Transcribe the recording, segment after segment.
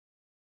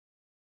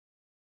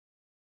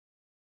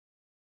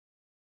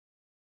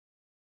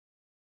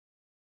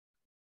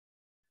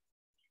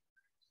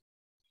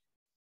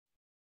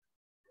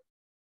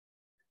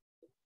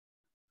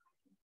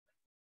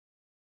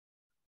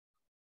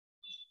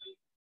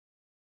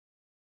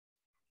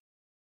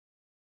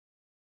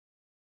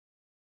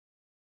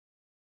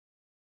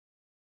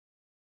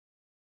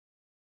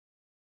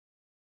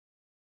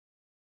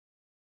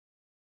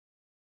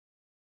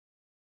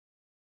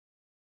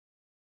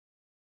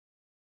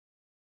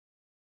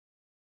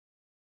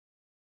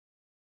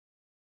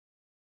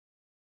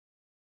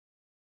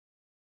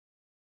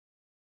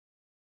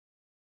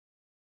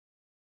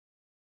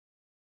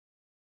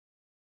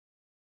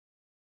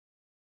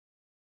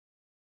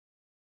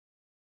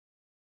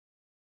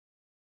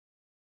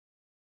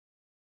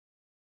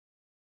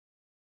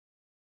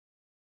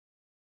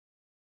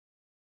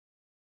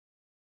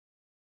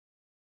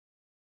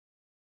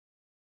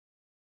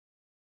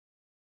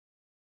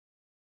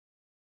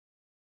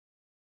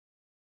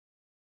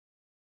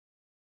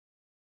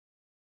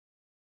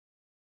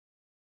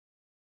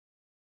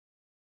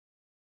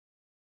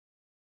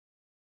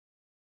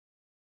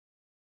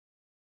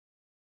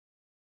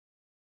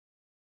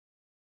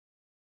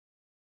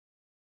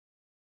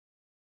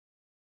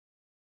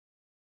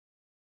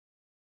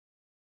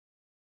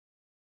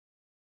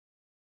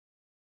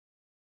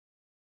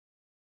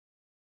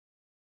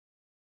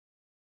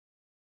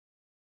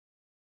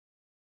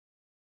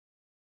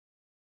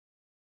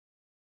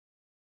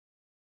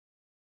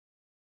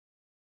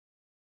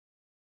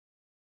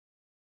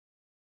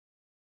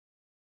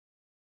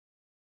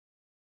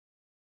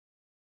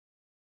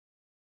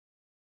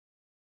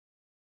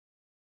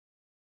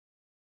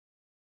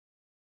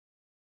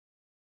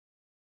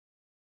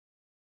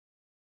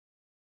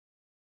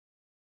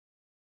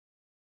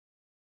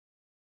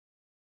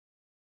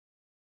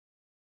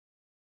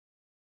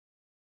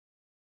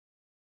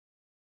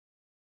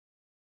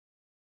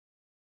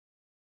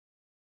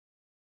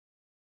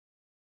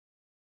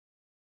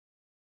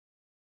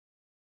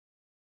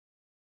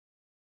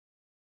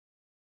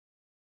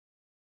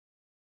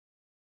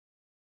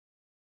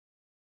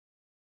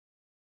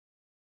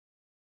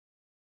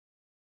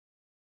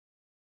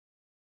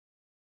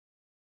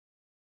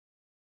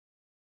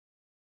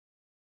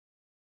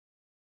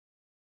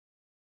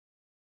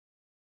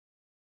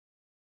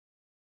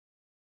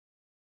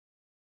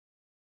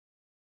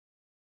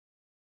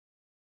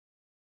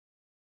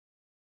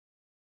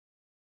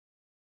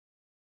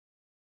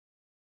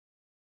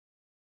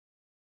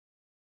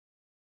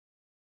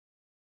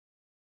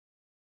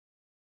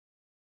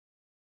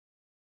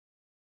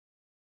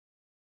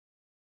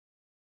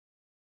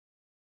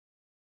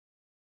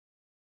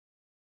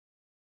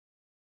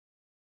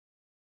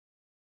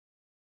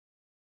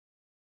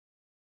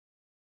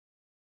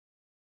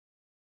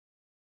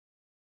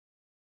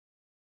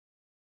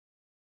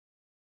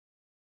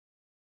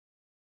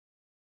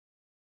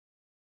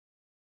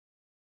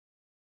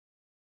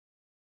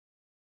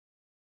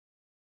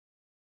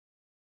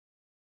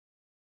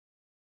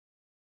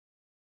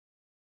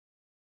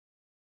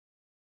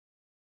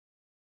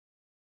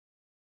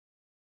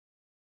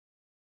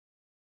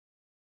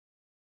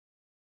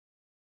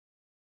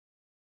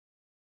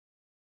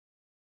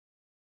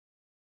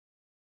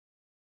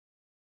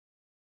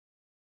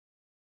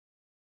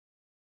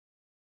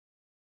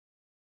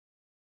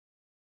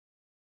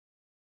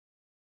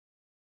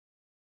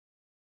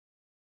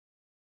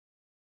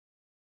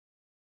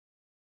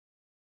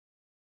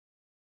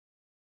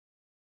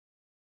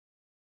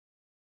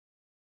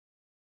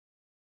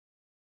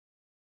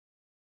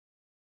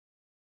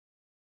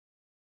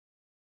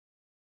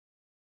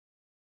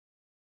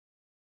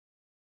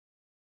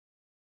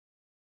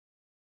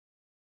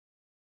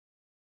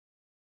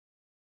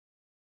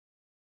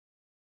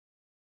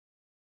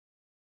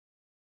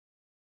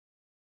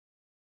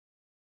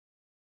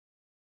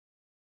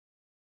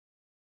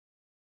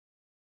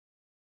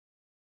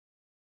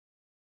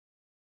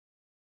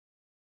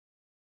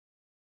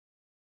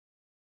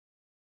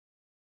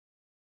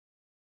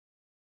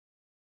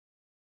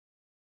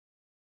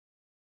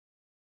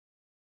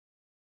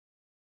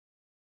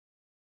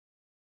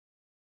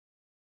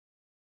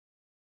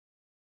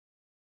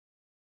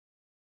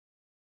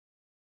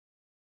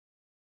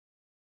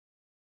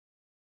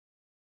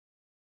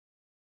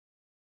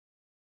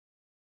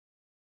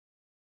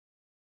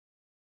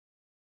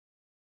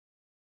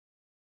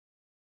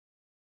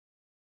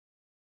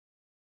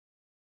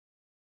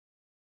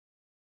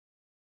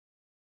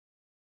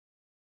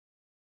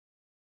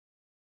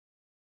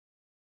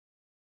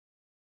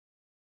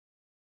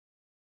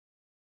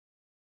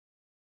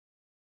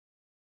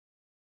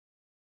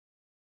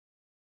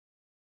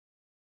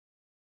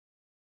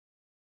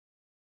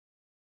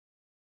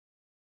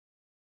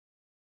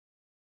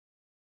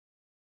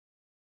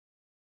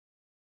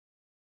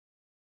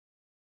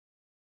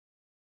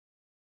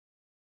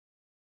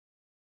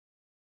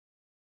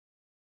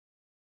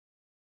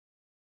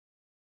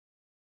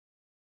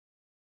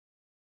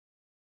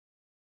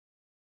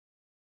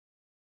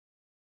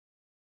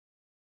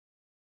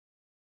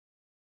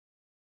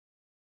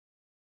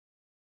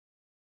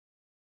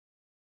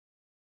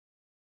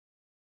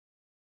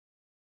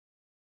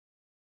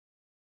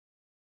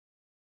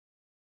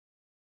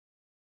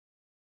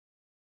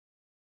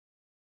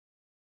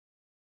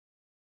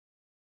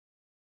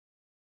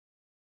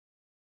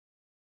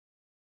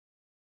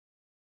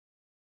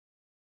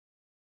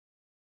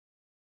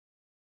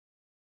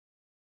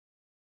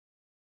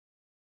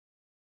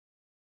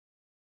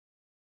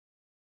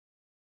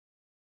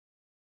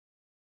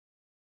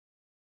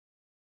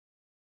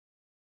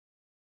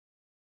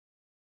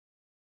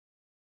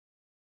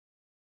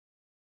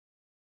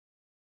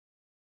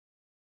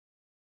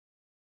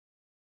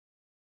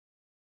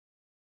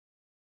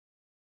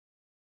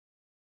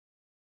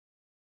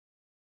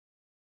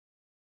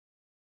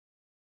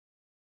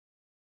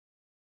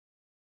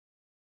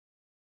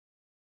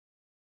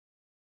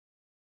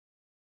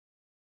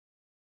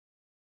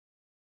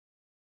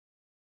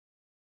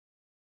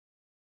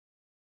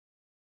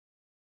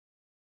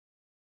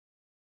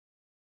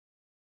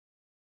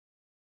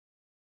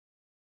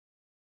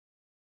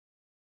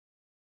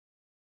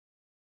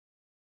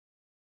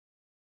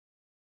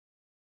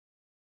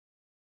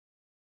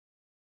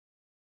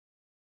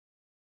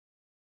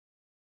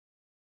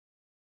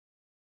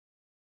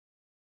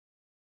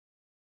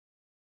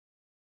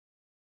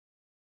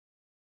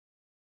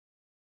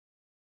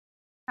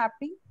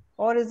happy,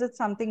 or is it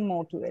something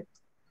more to it?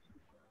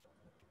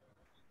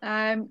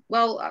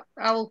 Well,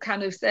 I'll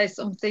kind of say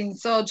something.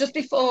 So just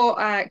before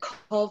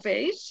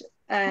COVID,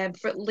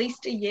 for at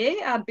least a year,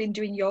 I'd been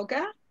doing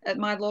yoga at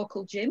my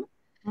local gym.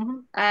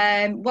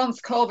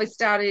 Once COVID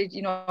started,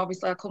 you know,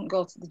 obviously I couldn't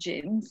go to the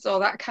gym, so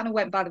that kind of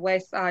went by the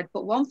wayside.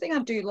 But one thing I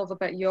do love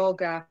about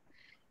yoga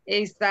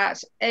is that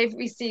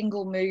every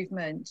single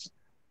movement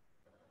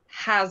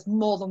has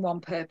more than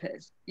one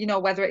purpose, you know,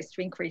 whether it's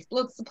to increase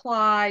blood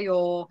supply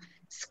or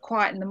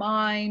quieten the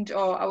mind.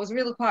 Or I was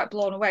really quite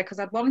blown away because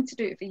I'd wanted to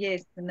do it for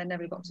years and then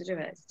never got to do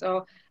it.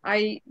 So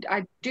I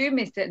do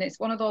miss it, and it's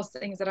one of those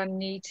things that I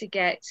need to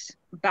get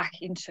back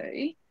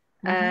into.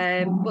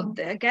 But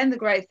again,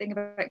 the great thing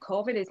about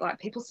COVID is like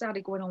people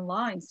started going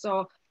online,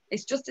 so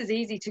it's just as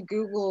easy to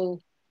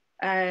Google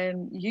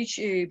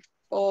YouTube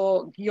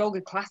or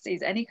yoga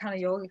classes, any kind of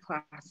yoga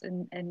class,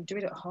 and do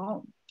it at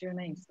home. Do you know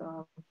what I mean?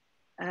 So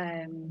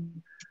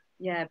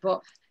yeah,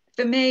 but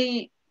for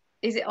me,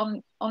 is it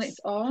on its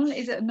own?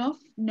 Is it enough?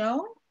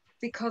 No,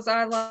 because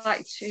I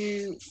like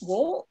to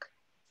walk.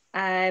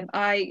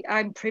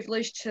 I'm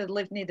privileged to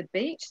live near the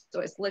beach, so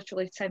it's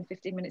literally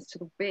 10-15 minutes to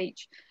the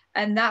beach,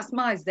 and that's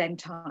my zen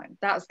time.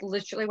 That's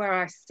literally where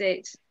I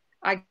sit.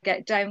 I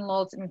get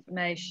downloads of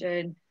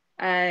information.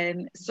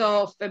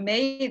 So for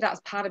me,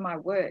 that's part of my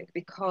work,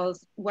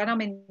 because when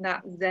I'm in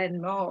that zen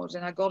mode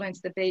and I go down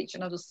to the beach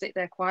and I just sit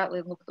there quietly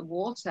and look at the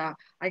water,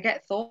 I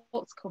get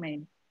thoughts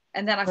coming,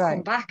 and then I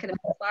come back and I'm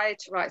inspired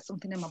to write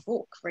something in my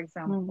book, for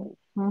example.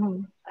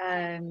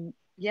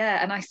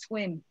 Yeah, and I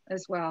swim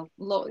as well.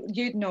 Look,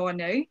 you'd know I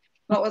knew.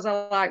 What was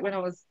I like when I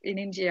was in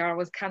India? I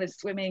was kind of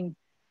swimming.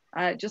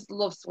 I just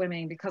love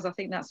swimming because I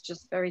think that's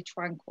just very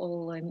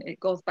tranquil, and it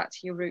goes back to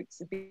your roots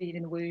of being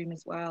in the womb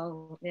as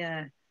well.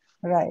 Yeah.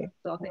 Right.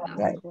 So I think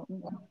that's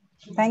important.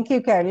 Thank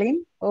you,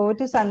 Caroline. Over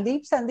to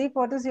Sandip. Sandip,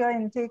 what is your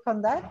intake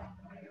on that?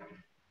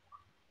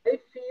 I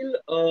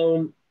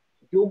feel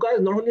yoga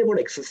is not only about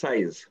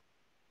exercise.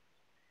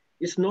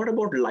 It's not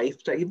about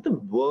lifestyle. If the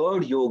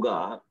word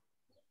yoga,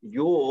 if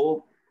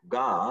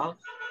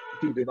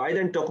you divide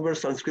and talk about a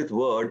Sanskrit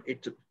word,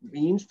 it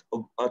means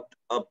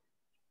a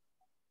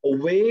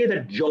way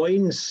that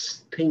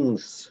joins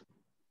things.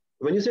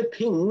 When you say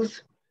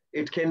things,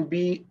 it can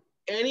be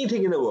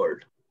anything in the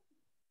world.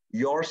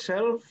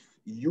 Yourself,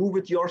 you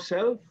with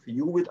yourself,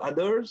 you with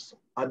others,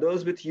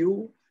 others with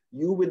you,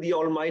 you with the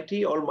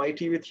Almighty,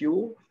 Almighty with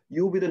you,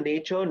 you with the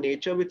nature,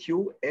 nature with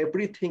you.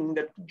 Everything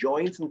that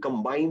joins and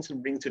combines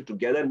and brings it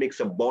together, makes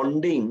a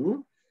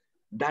bonding.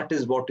 That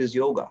is what is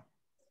yoga.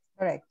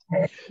 Correct.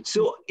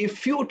 So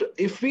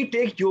if we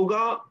take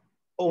yoga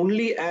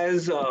only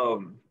as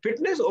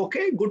fitness,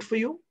 okay, good for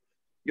you.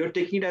 You're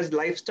taking it as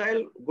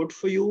lifestyle, good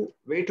for you.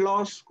 Weight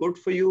loss, good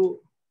for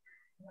you.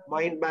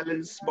 Mind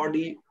balance,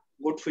 body,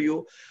 good for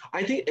you.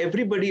 I think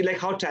everybody, like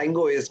how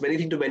tango is many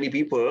things to many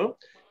people,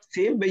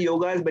 same way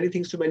yoga is many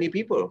things to many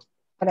people.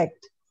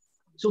 Correct.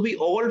 So we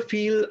all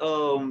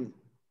feel,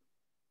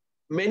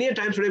 many a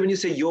times today when you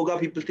say yoga,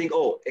 people think,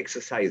 oh,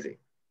 exercising.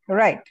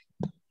 Right.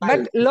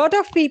 But a lot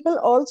of people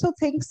also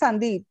think,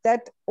 Sandip,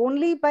 that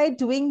only by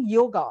doing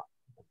yoga,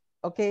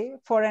 okay,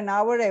 for an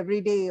hour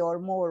every day or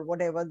more,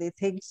 whatever they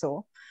think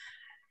so,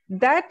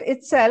 that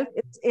itself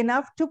is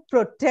enough to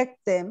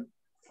protect them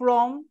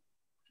from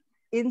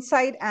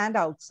inside and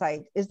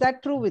outside. Is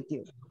that true with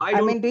you?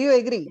 I mean, do you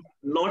agree?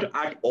 Not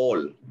at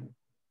all.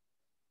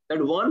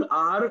 That 1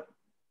 hour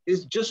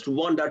is just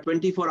that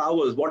 24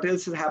 hours. What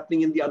else is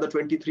happening in the other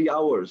 23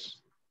 hours?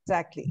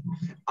 Exactly.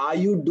 Are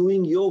you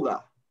doing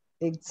yoga?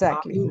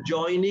 Exactly. Are you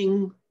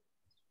joining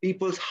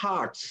people's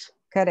hearts?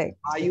 Correct.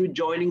 Are you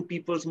joining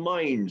people's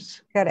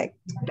minds? Correct.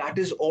 That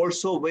is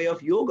also a way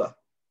of yoga.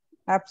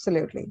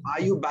 Absolutely.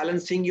 Are you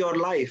balancing your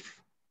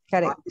life?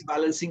 Correct. Are you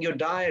balancing your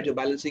diet? You're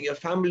balancing your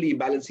family,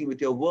 balancing with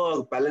your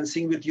work,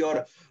 balancing with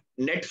your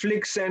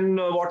Netflix and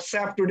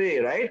WhatsApp today,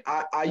 right?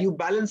 Are you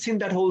balancing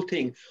that whole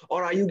thing?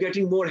 Or are you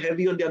getting more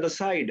heavy on the other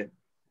side?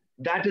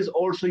 That is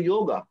also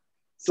yoga.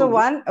 So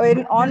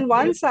on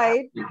one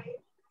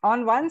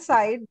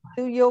side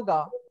do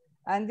yoga,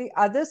 and the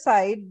other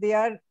side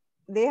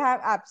they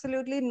have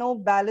absolutely no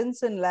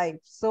balance in life.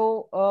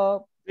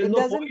 So it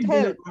doesn't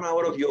help. 1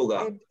 hour of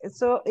yoga.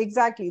 So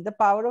exactly, the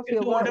power of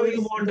yoga. Do whatever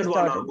you want in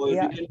 1 hour.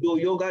 Yeah. You can do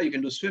yoga, you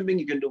can do swimming,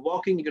 you can do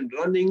walking, you can do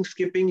running,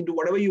 skipping, do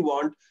whatever you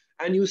want.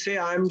 And you say,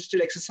 I'm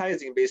still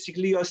exercising.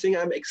 Basically, you're saying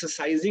I'm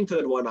exercising for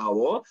that 1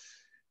 hour.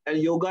 And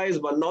yoga is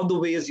one of the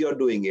ways you're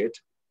doing it.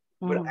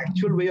 But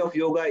actual way of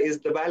yoga is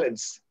the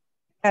balance.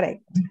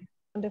 Correct.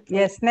 Wonderful.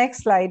 Yes,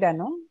 next slide,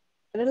 Anu.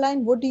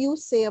 Caroline, what do you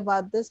say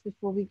about this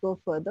before we go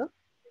further?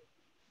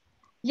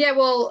 Yeah,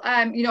 well,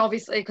 you know,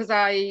 obviously, because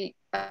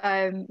my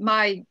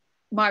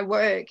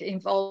work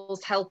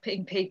involves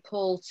helping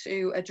people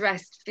to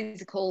address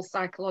physical,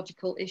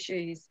 psychological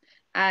issues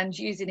and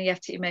using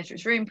EFT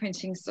measures, room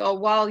printing. So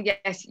while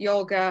yes,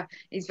 yoga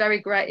is very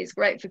great, it's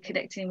great for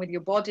connecting with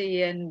your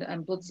body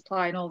and blood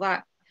supply and all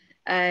that.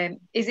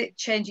 Is it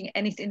changing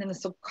anything in the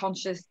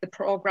subconscious, the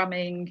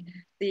programming,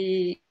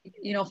 the,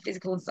 you know,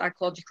 physical and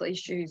psychological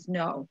issues?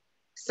 No.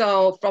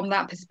 So from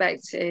that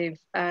perspective,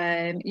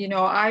 you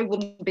know, I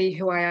wouldn't be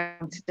who I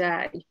am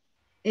today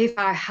if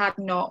I had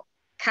not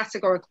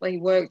categorically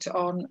worked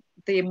on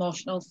the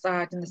emotional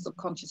side and the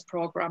subconscious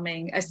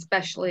programming,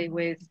 especially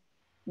with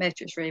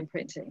matrix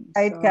reimprinting.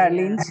 Right, So,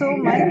 Caroline.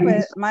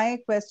 yeah. So my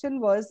question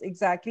was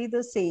exactly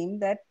the same,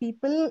 that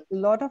a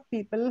lot of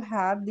people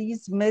have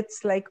these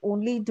myths like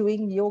only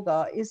doing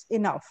yoga is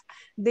enough.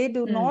 They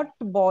do not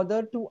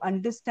bother to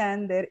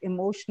understand their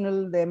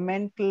emotional, their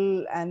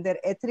mental, and their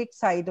etheric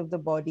side of the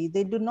body.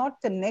 They do not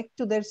connect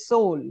to their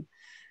soul.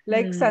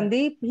 Like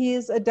Sandip, he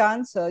is a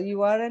dancer.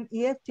 You are an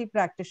EFT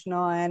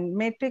practitioner and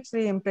matrix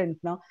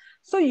reimprinter.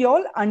 So you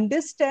all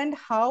understand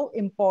how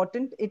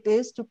important it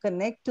is to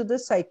connect to the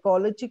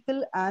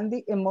psychological and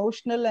the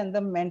emotional and the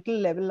mental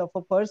level of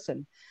a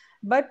person.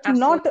 But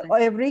Absolutely.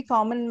 not every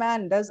common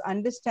man does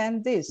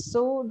understand this.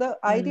 So the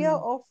idea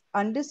of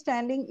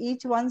understanding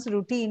each one's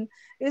routine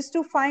is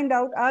to find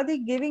out, are they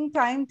giving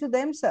time to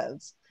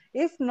themselves?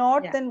 If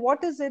not, then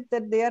what is it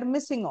that they are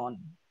missing on?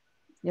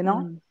 You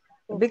know?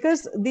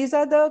 Because these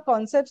are the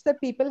concepts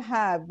that people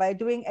have by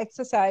doing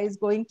exercise,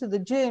 going to the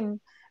gym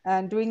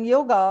and doing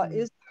yoga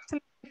is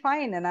absolutely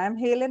fine. And I'm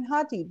hale and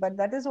hearty, but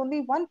that is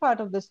only one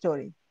part of the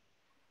story.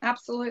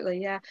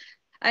 Absolutely, yeah.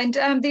 And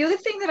the other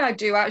thing that I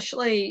do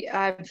actually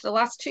for the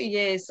last 2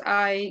 years,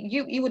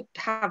 you would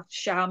have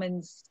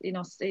shamans, you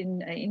know,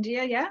 in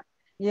India, yeah.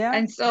 Yeah.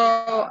 And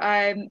so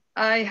I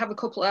have a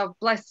couple. I'm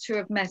blessed to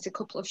have met a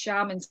couple of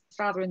shamans,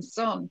 father and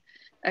son,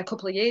 a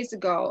couple of years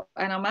ago,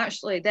 and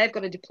they've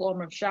got a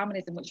diploma of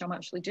shamanism, which I'm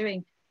actually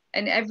doing.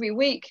 And every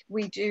week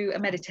we do a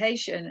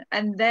meditation,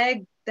 and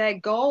their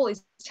goal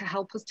is to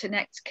help us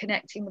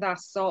connecting with our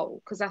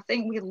soul, because I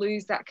think we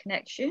lose that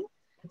connection.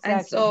 Exactly.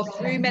 And so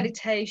through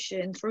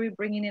meditation, through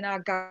bringing in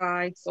our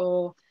guides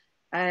or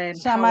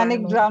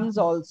shamanic drums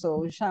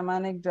also.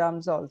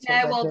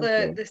 Yeah, well,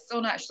 the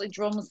son actually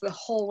drums the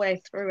whole way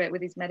through it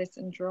with his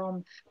medicine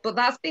drum. But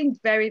that's been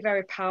very,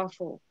 very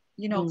powerful,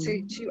 you know,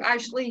 to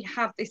actually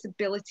have this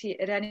ability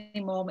at any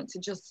moment to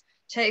just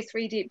take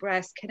 3 deep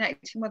breaths,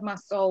 connecting with my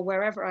soul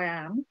wherever I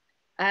am,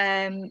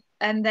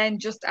 and then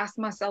just ask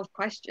myself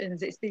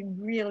questions. It's been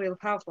really, really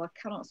powerful. I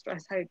cannot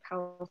stress how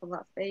powerful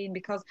that's been,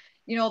 because,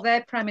 you know,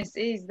 their premise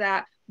is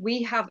that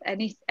we have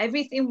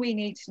everything we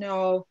need to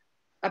know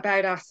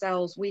about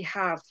ourselves, we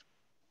have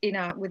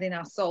within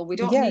our soul. We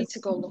don't need to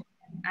go look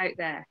out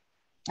there.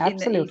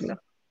 Absolutely. In the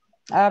ether.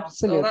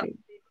 Absolutely. So that's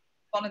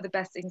one of the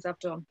best things I've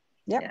done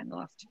in the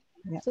last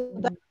 2 years. So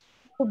that's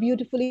so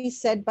beautifully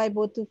said by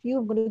both of you.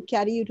 I'm going to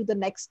carry you to the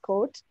next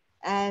quote,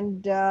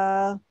 and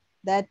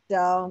that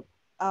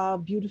our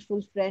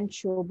beautiful friend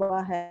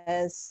Shobhaa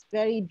has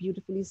very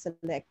beautifully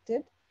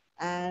selected,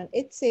 and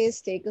it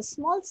says, take a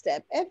small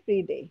step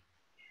every day.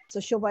 So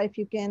Shobhaa, if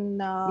you can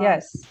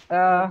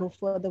go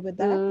further with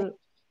that.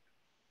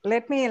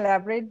 Let me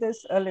elaborate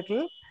this a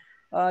little.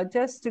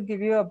 Just to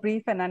give you a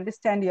brief and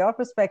understand your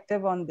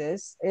perspective on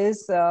this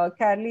is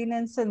Caroline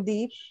and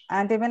Sandip,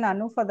 and even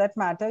Anu for that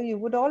matter, you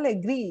would all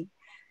agree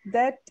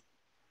that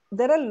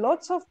there are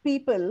lots of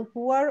people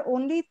who are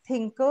only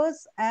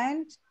thinkers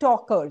and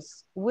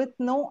talkers with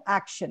no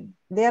action.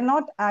 They are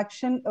not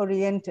action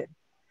oriented.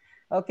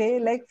 Okay,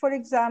 like for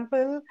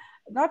example,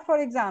 not for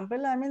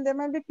example, I mean, there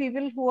might be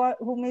people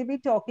who may be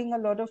talking a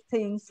lot of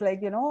things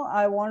like, you know,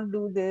 I want to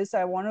do this,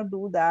 I want to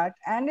do that,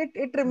 and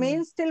it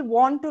remains still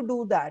want to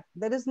do that.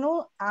 There is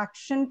no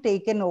action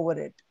taken over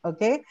it.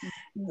 Okay,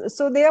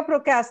 so they are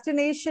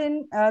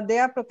procrastinating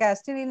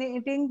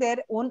their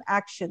own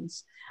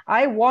actions.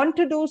 I want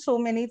to do so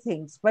many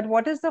things, but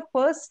what is the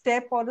first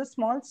step or the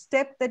small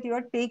step that you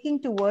are taking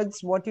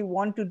towards what you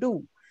want to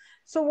do?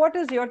 So what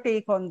is your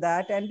take on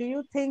that? And do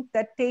you think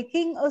that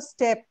taking a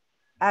step,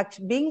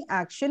 being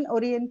action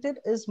oriented,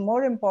 is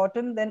more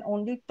important than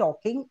only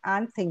talking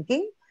and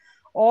thinking,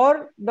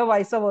 or the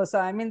vice versa?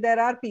 I mean, there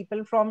are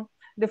people from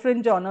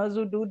different genres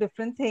who do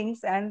different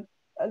things, and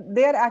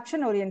they are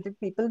action oriented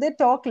people. They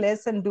talk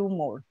less and do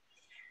more.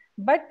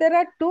 But there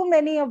are too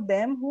many of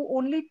them who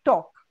only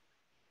talk,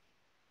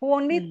 who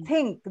only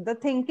think. The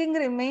thinking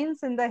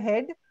remains in the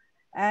head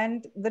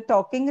and the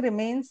talking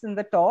remains in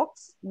the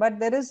talks, but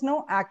there is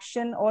no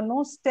action or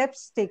no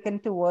steps taken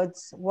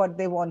towards what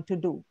they want to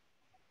do.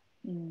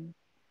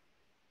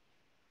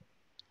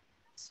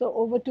 So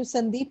over to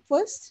Sandip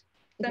first.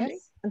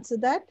 Yes, answer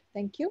that.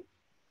 Thank you.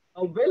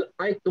 Well,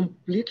 I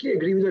completely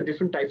agree with the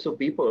different types of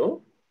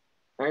people.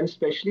 And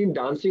especially in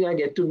dancing, I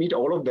get to meet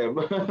all of them.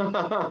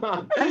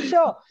 I'm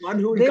sure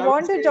they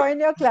want to join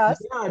your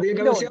class. Yeah, they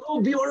come and say, "Oh,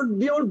 we want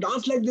to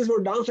dance like this,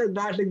 or dance like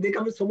that." Like they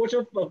come with so much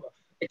of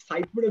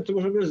excitement and so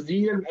much of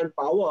zeal and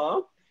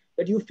power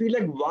that you feel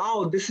like,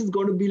 "Wow, this is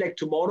going to be like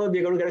tomorrow.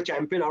 We're going to get a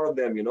champion out of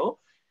them," you know.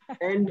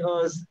 And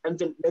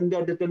then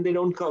they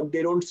don't come,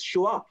 they don't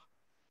show up.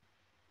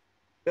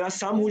 There are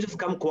some who just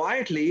come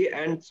quietly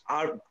and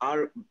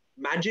are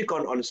magic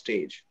on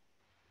stage.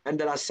 And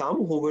there are some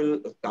who will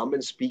come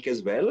and speak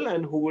as well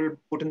and who will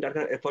put in that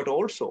kind of effort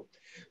also.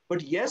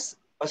 But yes,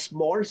 a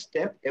small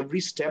step, every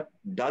step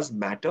does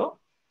matter,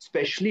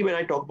 especially when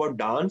I talk about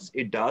dance,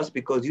 it does,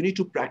 because you need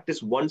to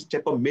practice one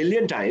step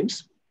 1,000,000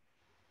 times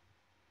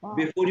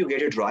before you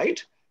get it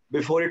right,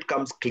 before it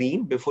comes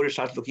clean, before it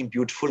starts looking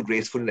beautiful,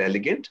 graceful, and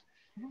elegant.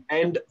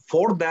 And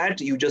for that,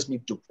 you just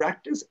need to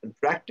practice and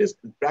practice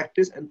and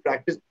practice and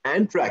practice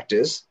and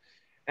practice,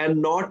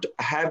 and not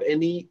have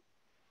any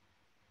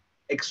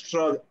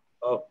extra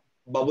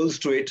bubbles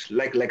to it,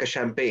 like a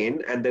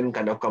champagne, and then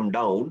kind of come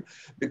down,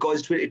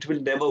 because it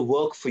will never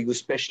work for you,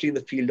 especially in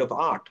the field of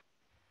art.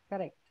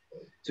 Correct.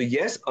 So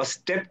yes, a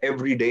step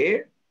every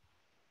day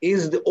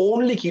is the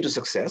only key to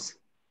success.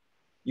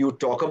 You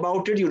talk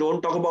about it, you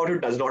don't talk about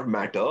it, does not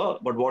matter.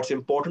 But what's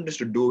important is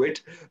to do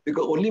it,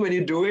 because only when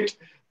you do it,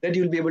 then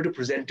you'll be able to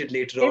present it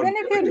later on. Even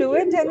if you do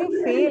it and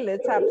you fail,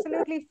 it's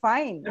absolutely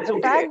fine. That's The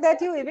okay. fact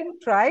that you even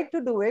tried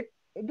to do it,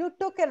 you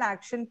took an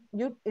action,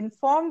 you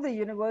informed the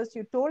universe,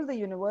 you told the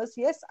universe,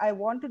 yes, I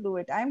want to do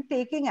it. I'm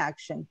taking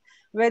action.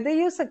 Whether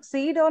you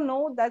succeed or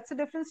no, that's a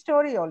different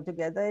story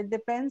altogether. It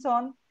depends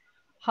on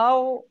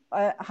how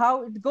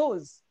it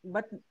goes.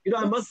 But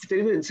I must tell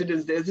you an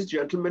incident. There's this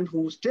gentleman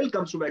who still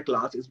comes to my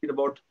class. It's been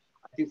about,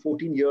 I think,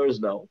 14 years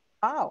now.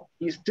 Wow.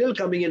 He's still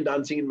coming and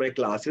dancing in my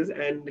classes,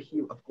 and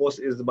he, of course,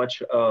 is a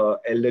much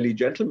elderly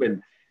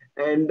gentleman.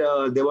 And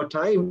there were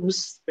times,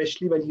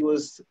 especially when he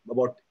was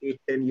about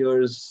 8-10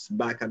 years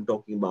back, I'm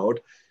talking about,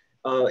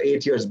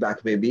 8 years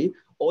back maybe,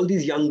 all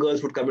these young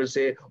girls would come and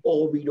say,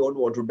 oh, we don't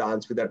want to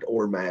dance with that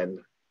old man.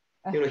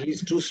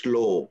 He's too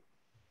slow.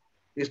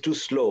 He's too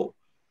slow.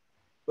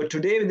 But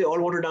today, they all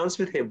want to dance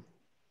with him.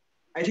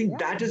 I think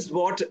that is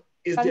what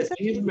is the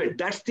achievement.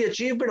 That's the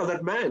achievement of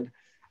that man.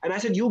 And I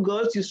said, you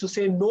girls used to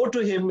say no to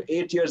him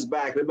 8 years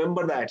back.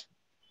 Remember that.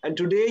 And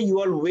today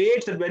you all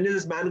wait that when is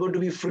this man going to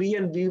be free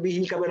and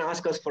he'll come and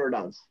ask us for a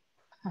dance.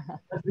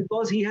 That's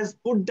because he has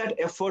put that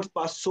effort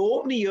past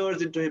so many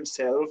years into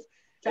himself.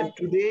 And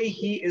today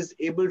he is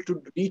able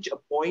to reach a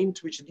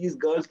point which these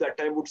girls that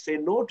time would say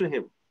no to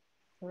him.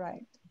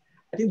 Right.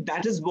 I think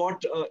that is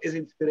what is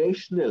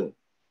inspirational.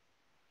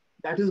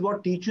 That is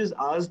what teaches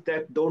us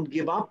that don't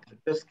give up.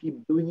 Just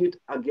keep doing it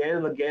again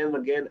and again and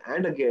again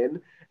and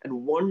again. And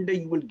one day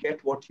you will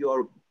get what you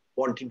are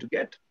wanting to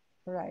get.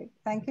 Right.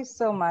 Thank you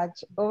so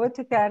much. Over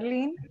to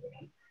Caroline.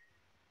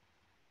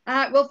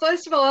 Well,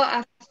 first of all,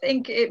 I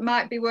think it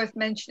might be worth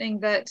mentioning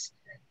that,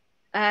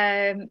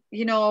 prior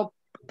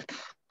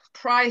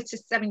to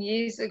 7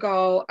 years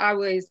ago, I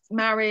was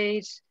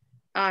married.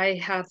 I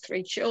had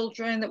 3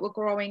 children that were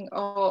growing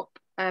up.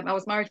 I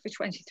was married for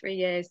 23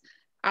 years.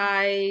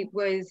 I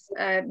was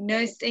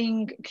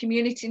nursing,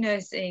 community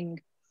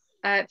nursing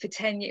for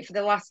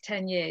the last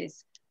 10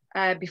 years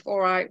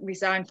before I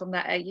resigned from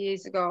that 8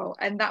 years ago.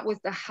 And that was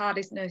the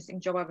hardest nursing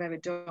job I've ever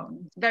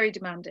done. Very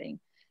demanding.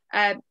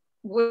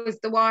 Was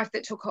the wife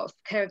that took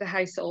care of the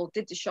household,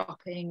 did the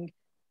shopping,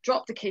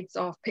 dropped the kids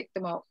off, picked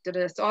them up.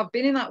 So I've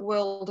been in that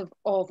world of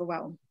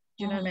overwhelm.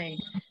 Do you know what I mean?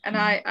 And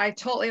I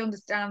totally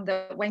understand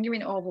that when you're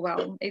in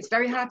overwhelm, it's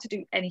very hard to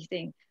do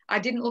anything. I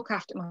didn't look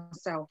after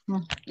myself,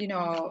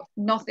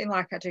 nothing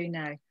like I do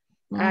now.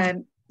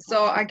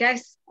 So I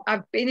guess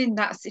I've been in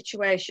that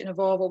situation of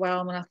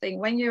overwhelm. And I think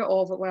when you're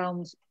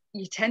overwhelmed,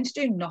 you tend to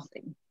do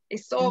nothing.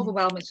 It's so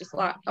overwhelming. It's just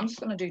like, I'm just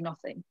going to do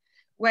nothing.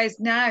 Whereas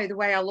now, the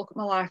way I look at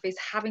my life is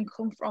having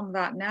come from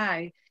that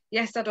now.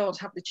 Yes, I don't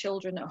have the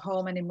children at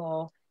home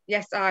anymore.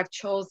 Yes, I've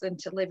chosen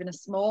to live in a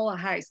smaller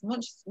house,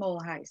 much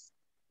smaller house.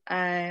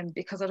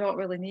 Because I don't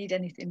really need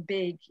anything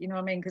big, you know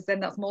what I mean? Because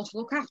then that's more to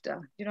look after,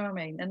 you know what I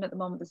mean? And at the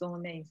moment, there's only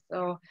me.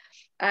 So,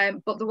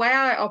 but the way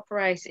I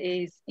operate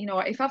is,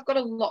 if I've got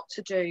a lot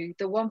to do,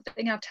 the one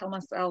thing I tell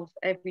myself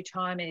every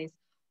time is,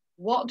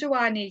 what do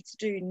I need to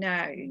do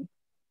now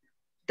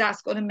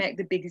that's going to make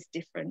the biggest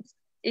difference,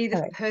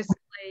 either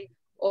personally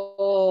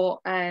or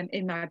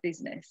in my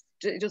business?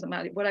 It doesn't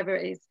matter, whatever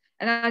it is.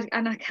 And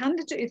I kind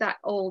of do that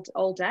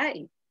all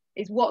day.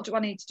 Is what do I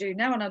need to do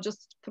now? And I'll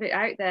just put it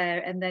out there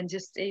and then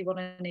just see what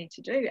I need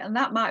to do. And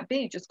that might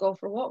be just go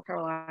for a walk,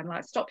 Caroline.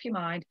 Like, stop your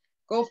mind,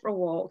 go for a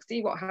walk,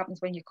 see what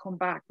happens when you come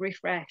back,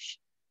 refresh,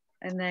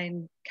 and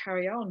then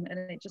carry on.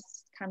 And it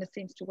just kind of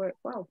seems to work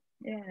well.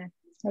 Yeah.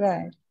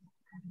 Right.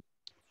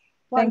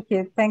 Thank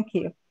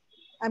you.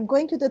 I'm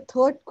going to the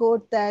third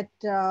quote that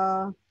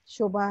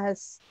Shobhaa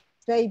has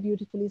very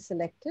beautifully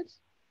selected.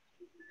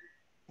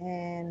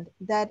 And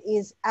that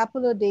is,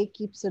 apple a day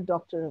keeps the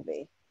doctor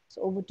away.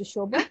 So over to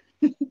Shobhaa.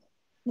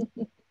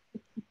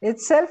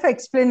 It's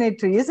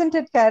self-explanatory, isn't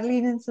it,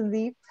 Caroline and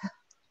Sandip?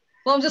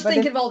 Well, I'm just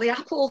thinking of all the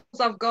apples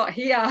I've got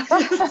here,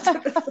 just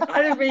at the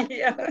side of me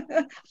here.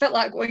 I felt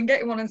like going and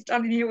getting one and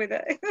standing here with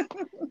it.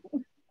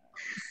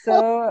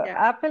 So,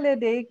 apple a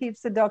day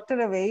keeps the doctor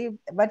away.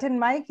 But in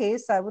my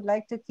case, I would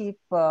like to keep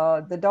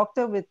the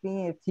doctor with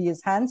me if he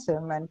is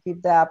handsome, and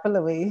keep the apple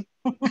away.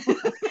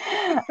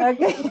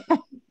 Okay.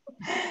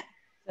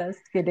 Just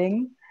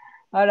kidding.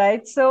 All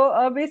right.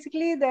 So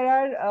basically,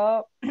 there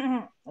are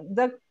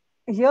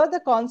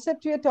the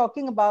concept we are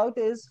talking about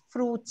is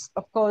fruits.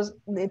 Of course,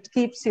 it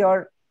keeps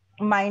your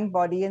mind,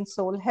 body, and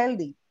soul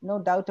healthy. No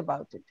doubt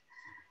about it.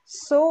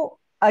 So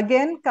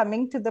again,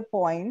 coming to the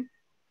point,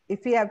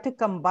 if we have to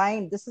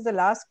combine, this is the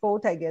last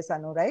quote, I guess,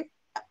 Anu, right?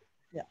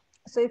 Yeah.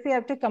 So if we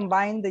have to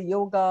combine the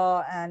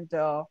yoga and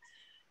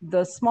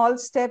the small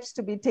steps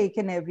to be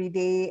taken every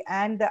day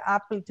and the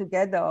apple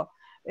together.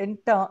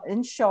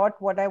 In short,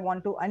 what I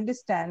want to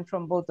understand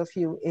from both of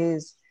you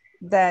is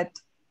that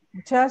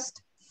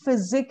just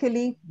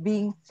physically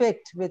being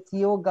fit with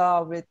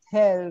yoga, with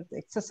health,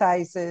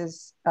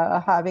 exercises,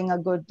 having a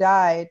good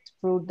diet,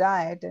 fruit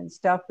diet, and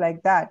stuff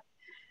like that,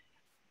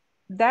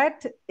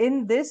 that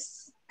in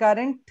this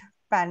current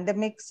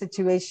pandemic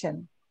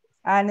situation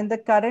and in the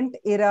current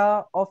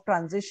era of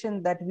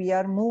transition that we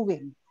are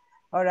moving,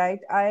 all right,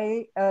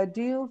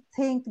 do you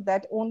think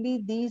that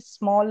only these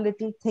small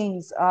little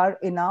things are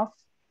enough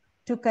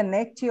to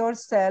connect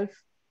yourself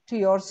to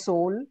your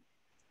soul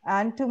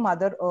and to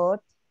Mother Earth,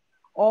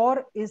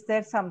 or is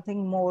there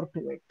something more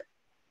to it?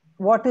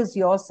 What is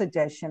your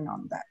suggestion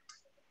on that?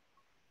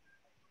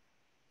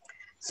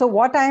 So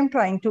what I'm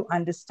trying to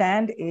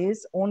understand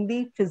is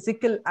only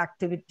physical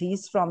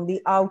activities from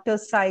the outer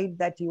side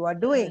that you are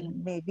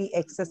doing, maybe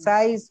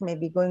exercise,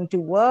 maybe going to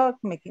work,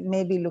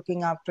 maybe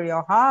looking after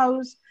your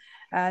house,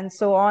 and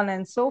so on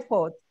and so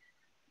forth.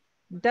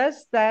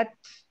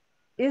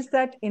 Is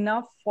that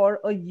enough for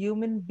a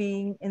human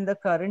being in the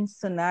current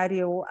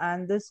scenario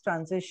and this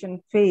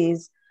transition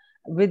phase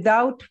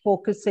without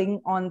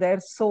focusing on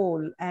their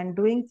soul and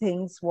doing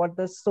things what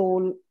the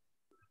soul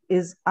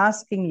is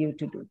asking you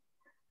to do?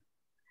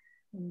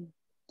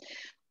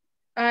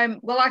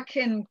 Well, I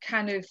can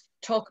kind of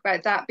talk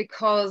about that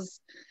because,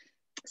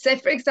 say,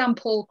 for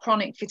example,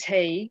 chronic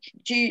fatigue.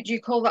 Do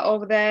you call that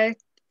over there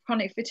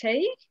chronic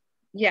fatigue?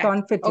 Yeah.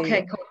 Chronic fatigue.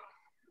 Okay, cool.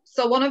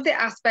 So one of the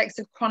aspects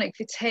of chronic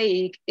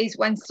fatigue is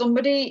when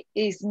somebody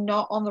is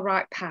not on the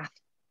right path.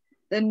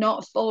 They're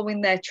not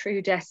following their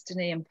true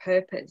destiny and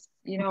purpose,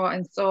 you know,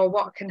 and so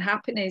what can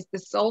happen is the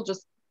soul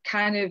just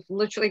kind of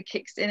literally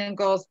kicks in and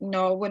goes,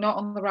 no, we're not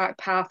on the right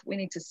path. We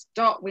need to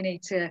stop. We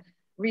need to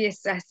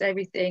reassess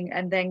everything.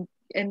 And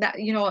that,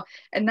 you know,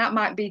 and that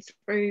might be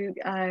through,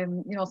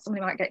 you know,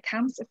 somebody might get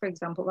cancer, for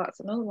example. That's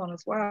another one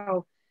as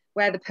well,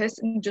 where the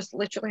person just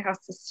literally has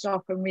to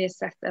stop and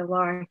reassess their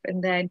life.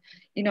 And then,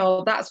 you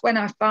know, that's when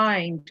I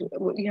find,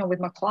 you know,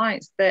 with my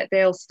clients that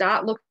they'll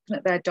start looking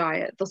at their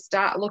diet. They'll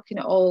start looking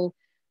at all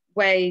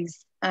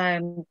ways,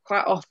 quite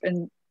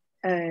often,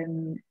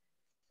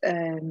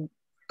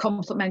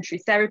 complementary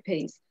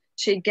therapies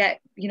to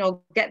get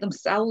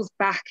themselves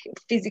back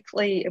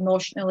physically,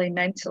 emotionally,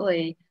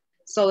 mentally,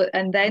 so,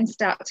 and then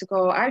start to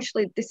go,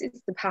 actually, this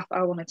is the path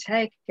I want to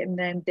take, and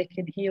then they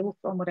can heal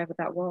from whatever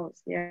that was.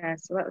 Yeah,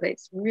 so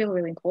it's really,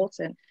 really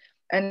important.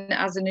 And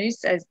as Anu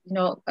says, you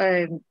know,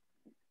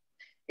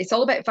 it's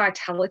all about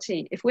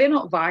vitality. If we're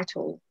not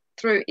vital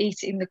through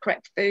eating the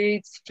correct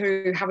foods,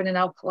 through having an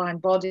alkaline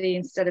body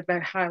instead of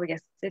very highly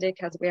acidic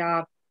as we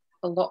are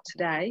a lot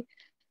today,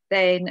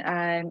 then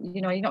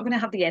you know, you're not going to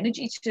have the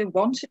energy to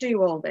want to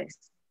do all this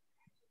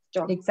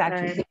stuff.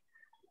 Exactly.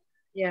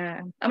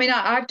 Yeah, I mean,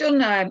 I've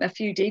done a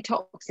few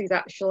detoxes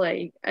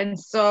actually, and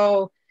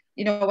so,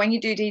 you know, when you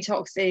do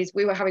detoxes,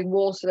 we were having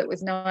water that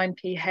was 9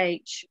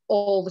 pH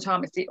all the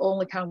time. It's the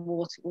only kind of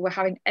water we were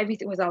having.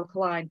 Everything was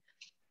alkaline.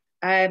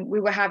 We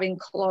were having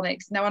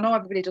colonics. Now, I know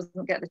everybody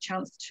doesn't get the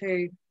chance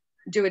to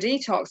do a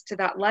detox to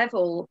that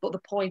level, but the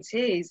point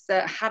is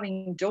that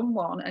having done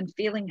one and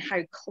feeling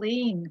how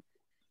clean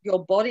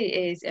your body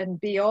is, and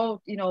you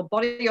know,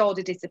 body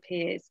odor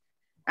disappears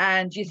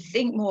and you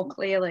think more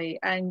clearly.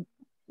 And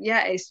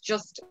yeah, it's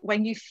just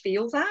when you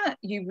feel that,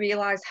 you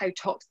realize how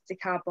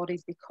toxic our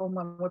bodies become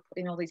when we're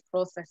putting all these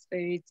processed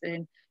foods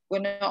and we're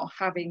not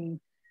having,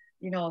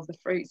 you know, the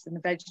fruits and the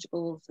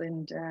vegetables.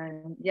 And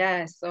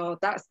yeah, so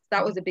that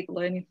was a big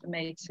learning for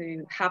me,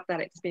 to have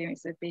that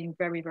experience of being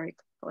very, very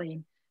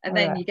clean. And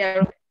then you get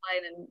on the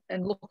plane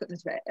and look at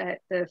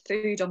the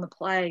food on the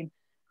plane,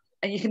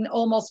 and you can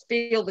almost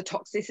feel the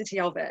toxicity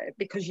of it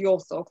because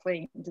you're so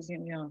clean, you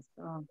know.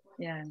 So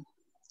yeah.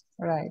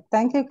 Right.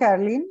 Thank you,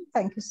 Caroline.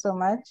 Thank you so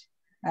much.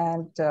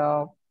 And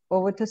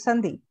over to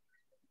Sandip.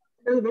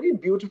 There's a very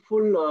beautiful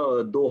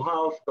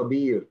Doha of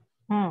Kabir.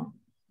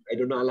 I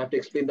don't know, I'll have to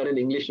explain that in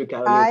English to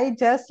Caroline. I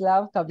just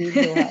love Kabir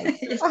Doha.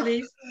 Yes,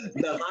 please.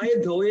 नहाए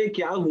धोए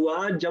क्या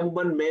हुआ जब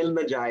मन mail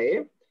न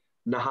जाए,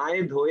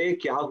 नहाए धोए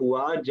क्या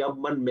हुआ जब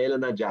मन मेल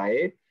न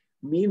जाए,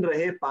 मीन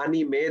रहे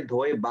पानी में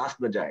धोए बास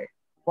न जाए.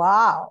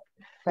 Wow,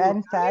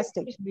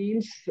 fantastic. So,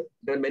 means,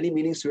 there are many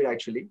meanings to it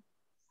actually,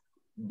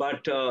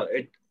 but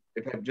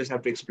if I just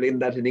have to explain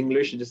that in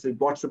English, just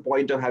what's the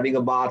point of having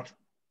a bath?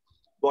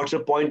 What's the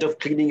point of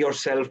cleaning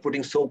yourself,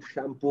 putting soap,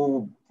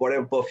 shampoo,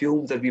 whatever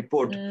perfumes that we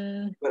put,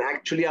 when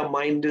actually our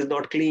mind is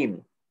not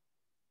clean?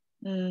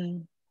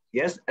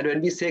 Yes, and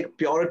when we say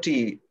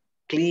purity,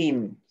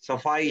 clean,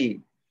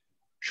 safai,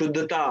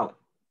 shuddhata,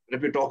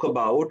 that we talk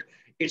about,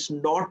 it's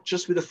not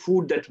just with the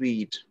food that we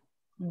eat.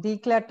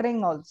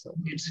 Decluttering also.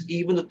 It's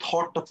even the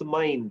thought of the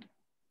mind.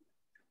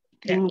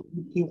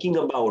 Thinking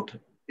about,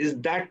 is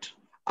that,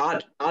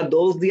 are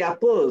those the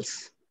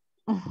apples?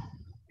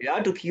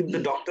 Yeah, to keep the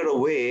doctor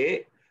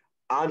away.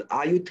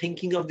 Are you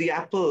thinking of the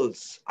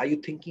apples? Are you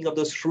thinking of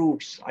those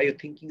fruits? Are you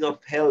thinking of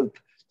health?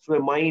 So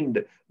your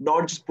mind,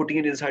 not just putting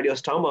it inside your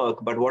stomach,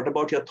 but what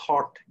about your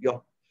thought,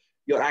 your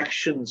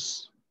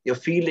actions? your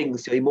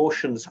feelings, your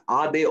emotions,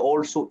 are they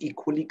also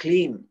equally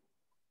clean?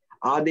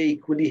 Are they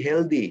equally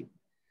healthy?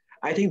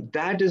 I think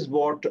that is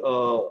what,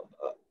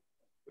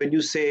 when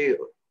you say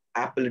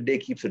apple a day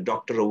keeps a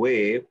doctor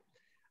away,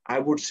 I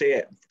would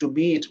say to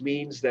me, it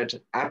means that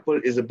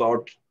apple is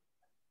about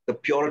the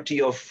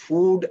purity of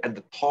food and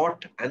the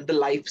thought and the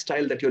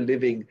lifestyle that you're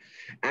living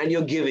and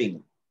you're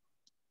giving.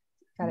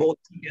 Correct. Both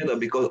together,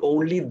 because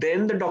only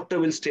then the doctor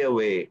will stay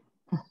away.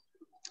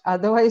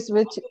 Otherwise,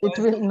 which it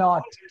will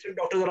not.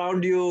 Doctors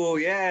around you,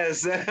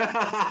 yes. And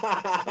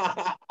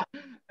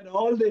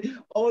all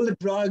the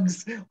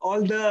drugs,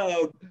 all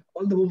the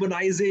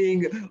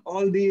womanizing,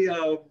 all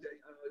the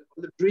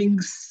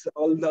drinks,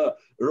 all the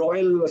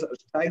royal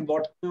stag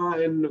vodka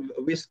and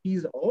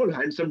whiskeys, all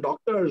handsome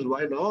doctors.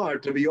 Why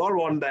not? We all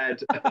want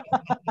that.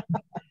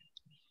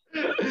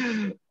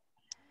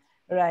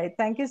 Right.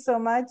 Thank you so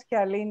much,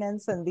 Caroline and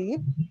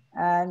Sandip.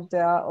 And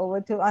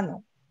over to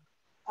Anu.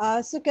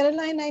 So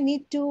Caroline, I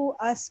need to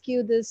ask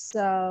you this,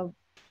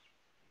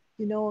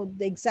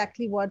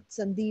 exactly what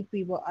Sandip,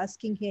 we were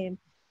asking him.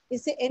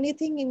 Is there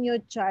anything in your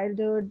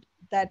childhood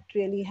that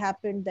really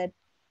happened that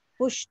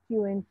pushed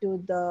you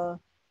into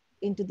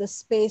the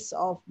space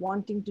of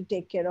wanting to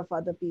take care of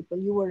other people?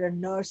 You were a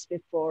nurse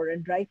before,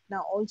 and right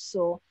now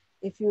also,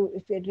 if you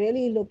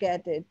really look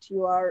at it,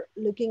 you are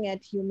looking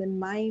at human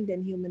mind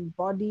and human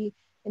body,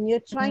 and you're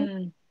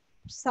trying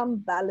some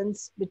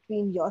balance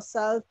between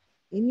yourself,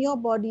 in your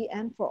body,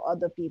 and for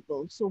other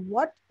people. So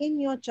what in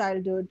your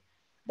childhood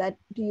that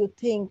do you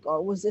think,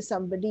 or was there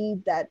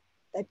somebody that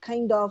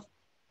kind of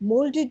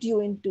molded you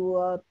into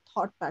a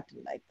thought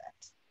pattern like that,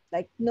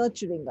 like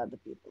nurturing other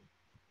people?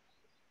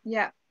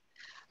 Yeah.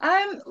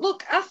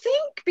 Look, I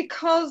think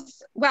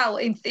because, well,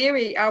 in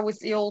theory, I was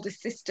the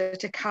oldest sister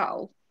to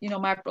Cal.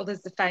 My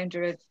brother's the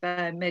founder of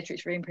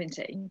Matrix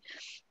Reimprinting.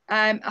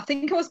 I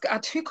think I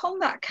took on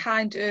that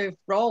kind of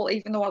role,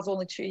 even though I was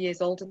only 2 years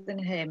older than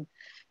him.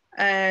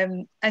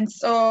 And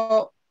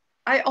so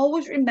I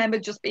always remember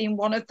just being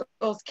one of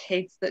those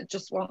kids that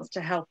just wants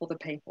to help other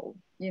people.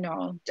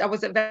 I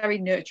was a very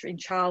nurturing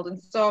child. And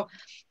so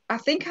I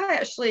think I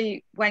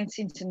actually went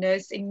into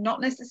nursing, not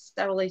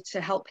necessarily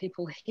to help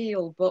people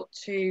heal, but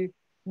to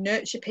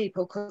nurture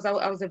people, because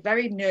I was a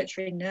very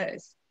nurturing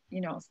nurse,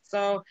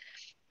 So,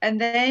 and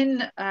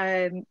then,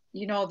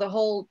 the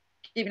whole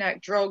giving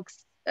out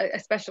drugs,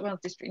 especially when I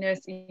was district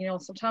nursing,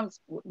 sometimes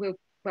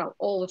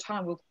all the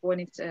time we're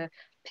going into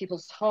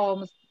people's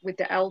homes with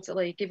the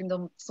elderly, giving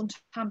them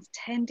sometimes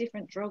 10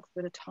 different drugs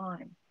at a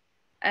time.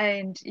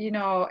 And,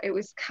 it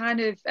was kind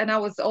of, and I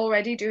was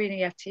already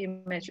doing EFT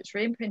and matrix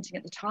reimprinting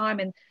at the time.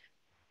 And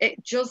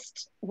it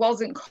just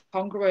wasn't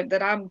congruent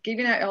that I'm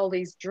giving out all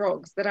these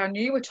drugs that I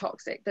knew were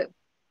toxic, that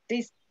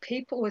these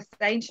people were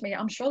saying to me,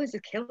 I'm sure this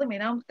is killing me.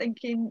 And I'm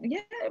thinking, yeah,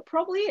 it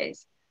probably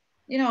is.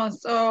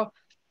 So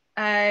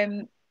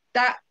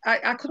that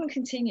I couldn't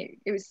continue.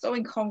 It was so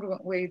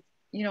incongruent with,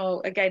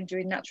 again,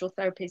 doing natural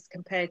therapies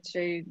compared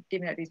to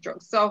giving out these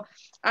drugs. So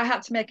I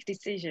had to make a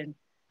decision.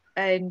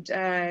 And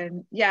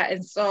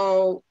and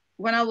so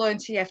when I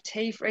learned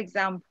EFT, for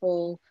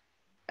example,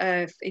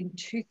 in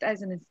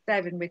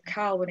 2007 with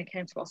Carl, when he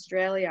came to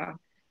Australia,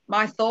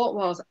 my thought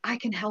was, I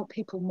can help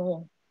people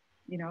more,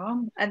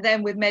 And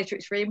then with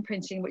Matrix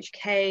Reimprinting, which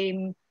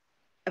came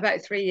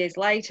about 3 years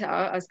later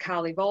as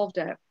Carl evolved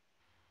it,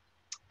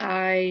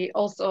 I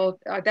was,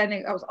 I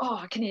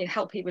can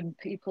help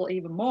people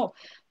even more.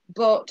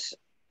 But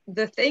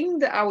the thing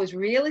that I was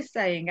really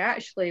saying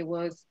actually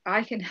was,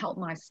 I can help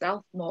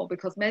myself more,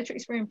 because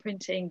Matrix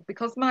Reimprinting,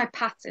 because my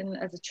pattern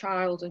as a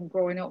child and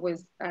growing up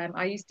was,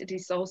 I used to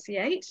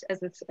dissociate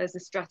as a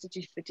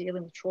strategy for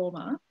dealing with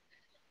trauma.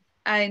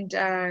 And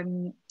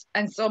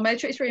so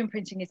Matrix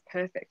Reimprinting is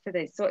perfect for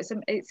this. So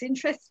it's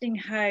interesting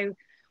how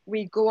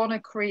we go on a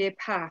career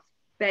path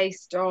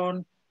based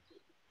on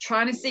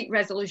trying to seek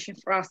resolution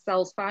for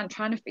ourselves,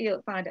 trying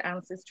to find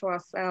answers to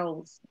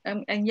ourselves,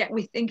 and yet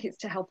we think it's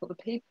to help other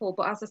people.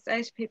 But as I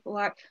say to people,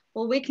 like,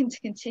 well, we can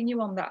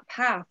continue on that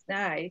path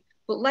now,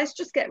 but let's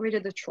just get rid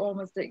of the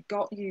traumas that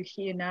got you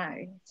here now,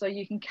 so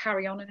you can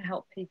carry on and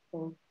help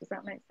people. Does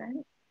that make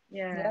sense?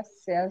 Yeah.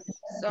 Yes.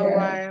 So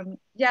I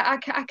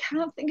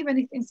can't think of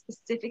anything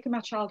specific in my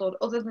childhood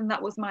other than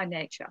that was my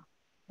nature.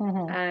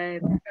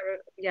 The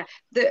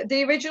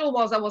original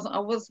was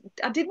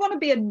I did want to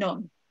be a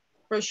nun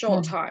for a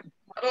short time.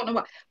 I don't know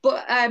why,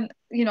 but I've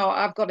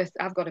got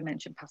to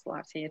mention past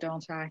lives here,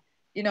 don't I?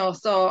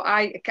 So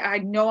I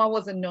know I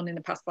was a nun in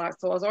the past life,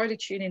 so I was already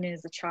tuning in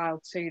as a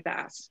child to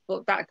that,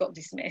 but that got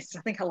dismissed.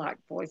 I think I like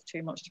boys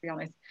too much, to be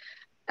honest,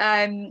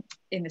 in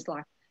this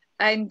life.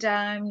 And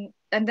then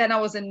I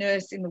was a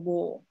nurse in the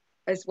war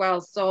as well,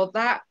 so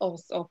that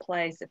also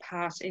plays a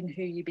part in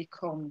who you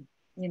become.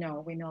 We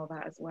know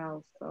that as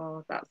well.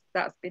 So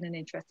that's been an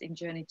interesting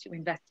journey to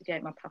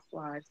investigate my past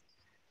lives.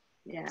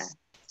 Yeah.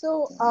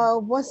 So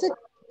was it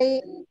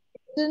a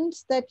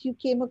coincidence that you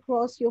came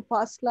across your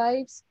past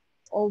lives,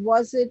 or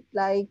was it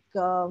like,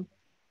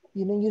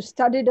 you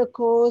studied a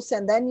course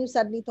and then you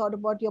suddenly thought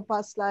about your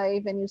past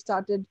life and you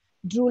started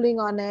drooling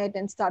on it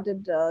and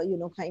started,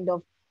 kind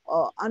of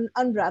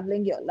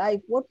unraveling your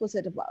life. What was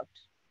it about?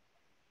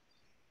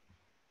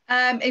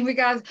 In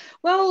regards,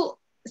 well,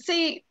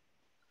 see,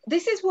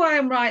 this is why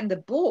I'm writing the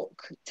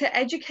book, to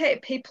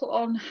educate people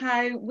on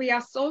how we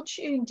are so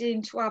tuned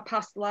into our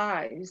past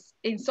lives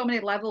in so many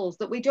levels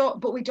that we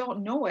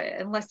don't know it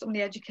unless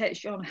somebody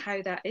educates you on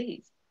how that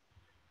is.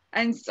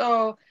 And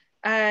so,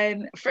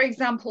 for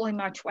example, in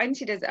my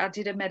 20s, I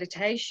did a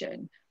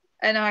meditation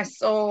and I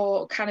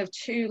saw kind of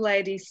two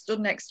ladies stood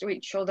next to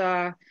each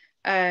other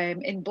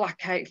in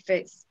black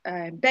outfits,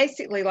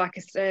 basically like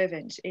a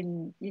servant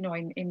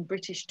in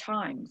British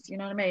times, you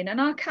know what I mean? And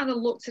I kind of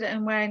looked at it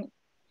and went,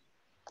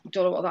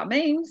 don't know what that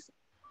means,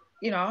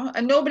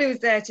 and nobody was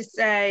there to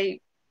say,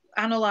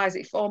 analyze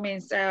it for me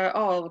and say,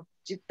 oh,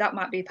 that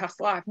might be a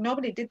past life.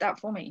 Nobody did that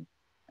for me.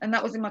 And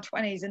that was in my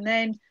 20s. And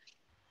then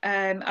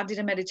I did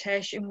a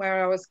meditation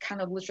where I was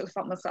kind of literally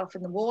felt myself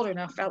in the water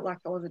and I felt like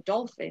I was a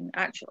dolphin,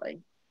 actually.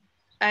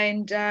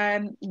 And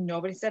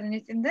nobody said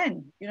anything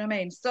then, you know what I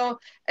mean? So,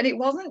 and it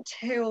wasn't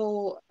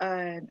till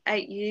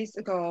 8 years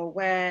ago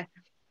where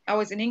I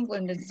was in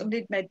England and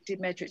somebody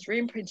did matrix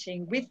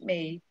reimprinting with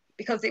me,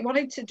 because they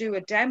wanted to do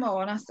a demo,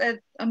 and I said,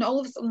 and all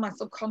of a sudden my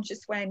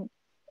subconscious went,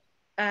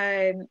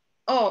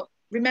 oh,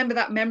 remember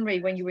that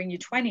memory when you were in your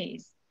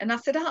 20s? And I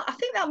said, oh, I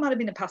think that might have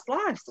been a past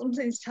life.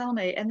 Something's telling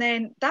me. And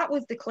then that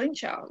was the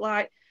clincher.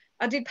 Like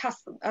I did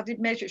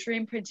matrix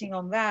reimprinting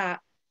on that,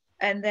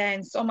 and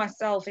then saw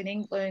myself in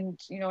England,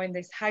 in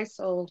this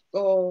household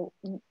go.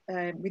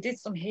 We did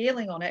some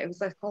healing on it. It was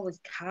like all this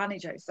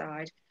carnage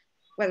outside,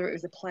 whether it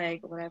was a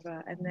plague or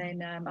whatever. And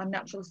then I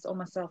naturally saw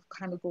myself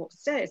kind of go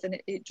upstairs,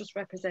 and it just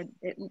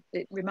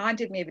it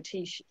reminded me of a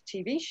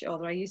TV show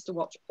that I used to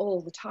watch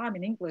all the time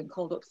in England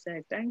called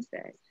Upstairs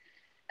Downstairs.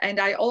 And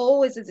I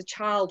always, as a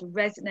child,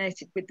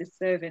 resonated with the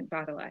servant,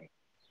 by the way,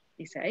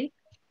 you see.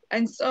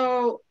 And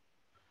so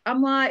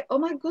I'm like, oh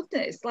my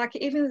goodness, like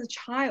even as a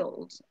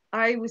child,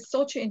 I was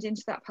so tuned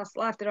into that past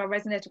life that I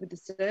resonated with the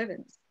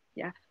servants.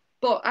 Yeah.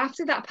 But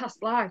after that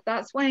past life,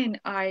 that's when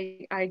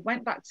I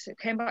came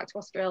back to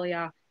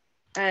Australia,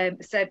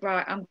 said,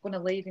 right, I'm going to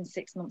leave in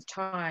 6 months'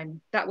 time.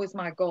 That was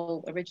my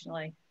goal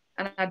originally.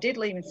 And I did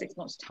leave in 6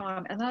 months'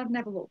 time, and I've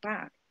never looked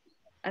back.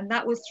 And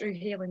that was through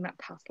healing that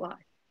past life,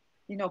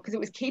 because it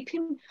was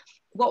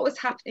what was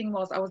happening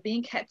was I was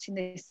being kept in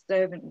this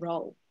servant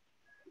role.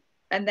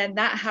 And then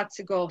that had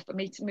to go for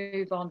me to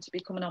move on to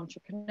become an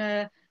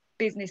entrepreneur,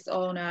 business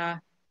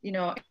owner,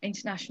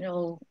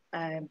 international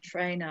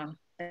trainer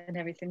and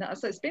everything.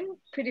 So it's been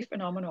pretty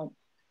phenomenal.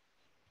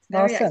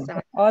 Very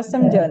exciting.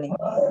 Awesome journey.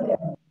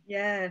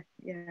 Yeah.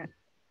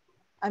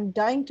 I'm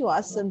dying to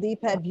ask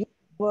Sandip, have you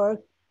ever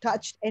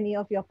touched any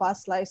of your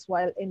past lives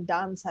while in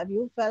dance? Have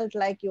you felt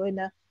like you're in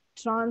a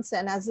trance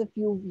and as if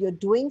you're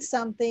doing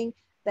something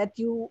that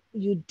you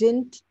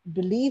didn't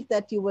believe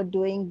that you were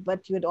doing,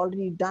 but you had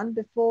already done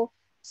before?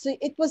 So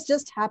it was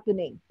just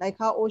happening, like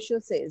how Osho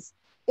says,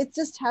 it's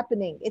just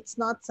happening. It's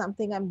not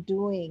something I'm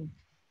doing.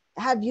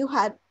 Have you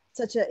had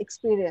such an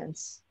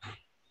experience?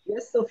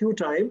 Yes, a few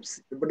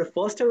times. But the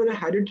first time when I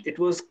had it, it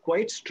was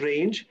quite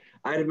strange.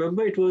 I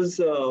remember it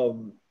was,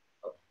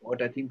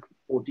 I think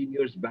 14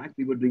 years back,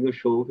 we were doing a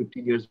show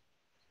 15 years.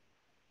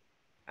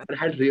 And I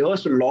had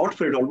rehearsed a lot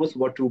for it, almost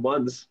about 2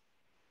 months.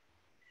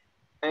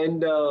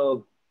 And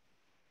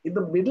in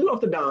the middle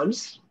of the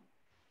dance,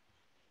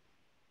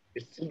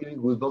 it's still giving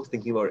goosebumps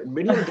thinking about it. In the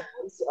middle of the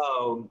dance,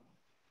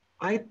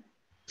 I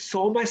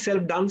saw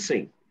myself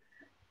dancing.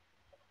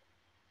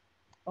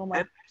 Oh my.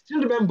 And I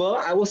still remember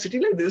I was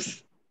sitting like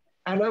this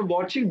and I'm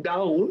watching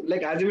down,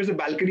 like as if it's a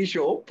balcony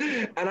show,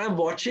 and I'm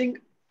watching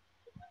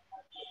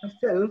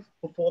myself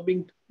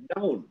performing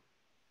down.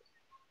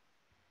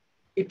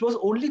 It was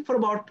only for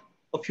about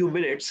a few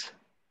minutes.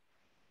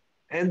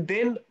 And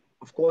then,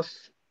 of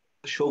course,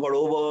 the show got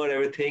over and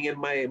everything. And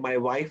my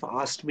wife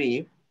asked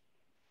me,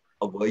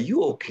 were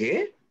you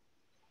okay?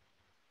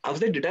 I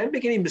was like, did I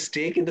make any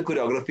mistake in the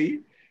choreography?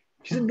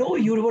 She said, no,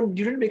 you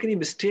didn't make any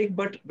mistake.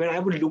 But when I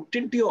looked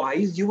into your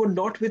eyes, you were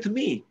not with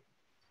me.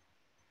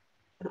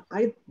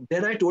 And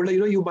then I told her,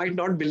 you might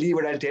not believe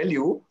what I'll tell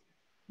you.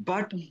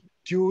 But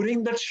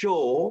during that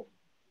show,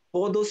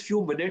 for those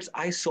few minutes,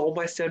 I saw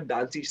myself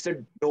dancing. She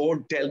said,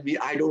 don't tell me,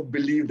 I don't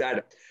believe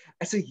that.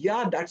 I said,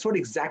 yeah, that's what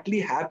exactly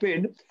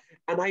happened.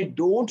 And I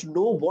don't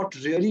know what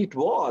really it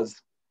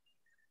was.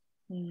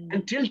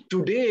 Until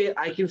today,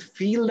 I can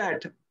feel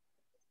that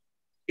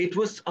it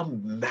was a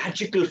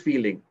magical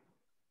feeling.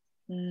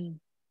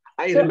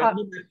 I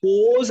remember my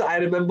pose, I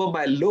remember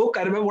my look,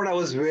 I remember what I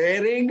was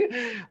wearing.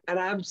 And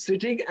I'm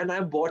sitting and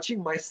I'm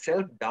watching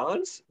myself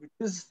dance, which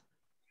is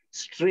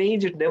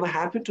strange. It never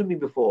happened to me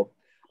before.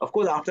 Of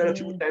course, after a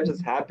few times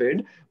it's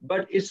happened,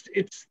 but it's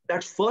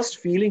that first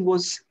feeling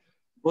was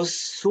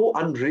so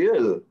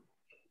unreal.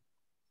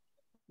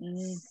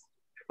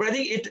 But I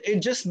think it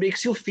just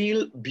makes you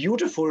feel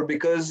beautiful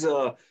because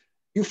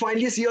you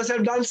finally see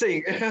yourself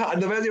dancing.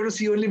 Otherwise, you have to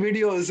see only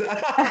videos.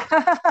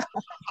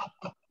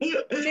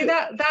 See,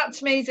 that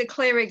to me is a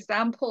clear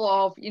example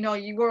of,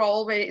 you were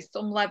already at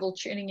some level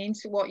tuning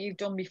into what you've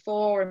done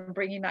before and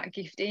bringing that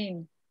gift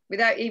in.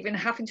 without even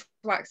having to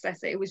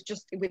access it. It was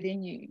just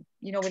within you,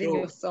 you know, within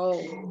your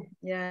soul.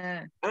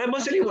 Yeah. And I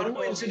must tell you one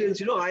more incident.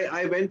 You know,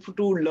 I went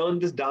to learn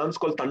this dance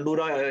called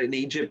Tandura in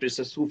Egypt. It's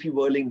a Sufi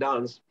whirling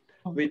dance,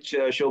 which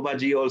Shobha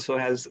ji also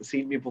has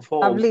seen me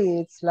perform.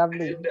 Lovely, it's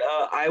lovely. And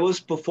I was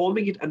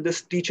performing it, and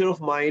this teacher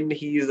of mine,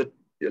 he is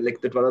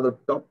one of the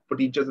top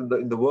teachers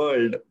in the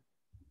world,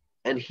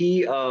 and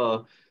he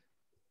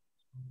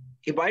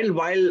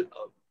while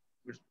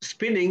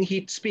spinning,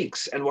 he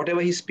speaks, and whatever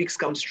he speaks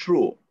comes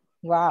true.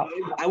 Wow.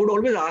 I would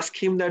always ask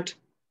him that,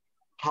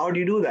 how do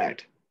you do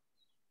that?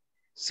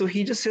 So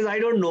he just says, I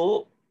don't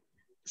know.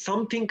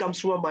 Something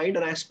comes to my mind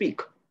and I speak.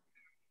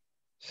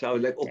 So I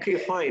was like, okay,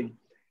 fine.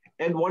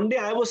 And one day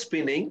I was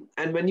spinning.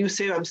 And when you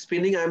say I'm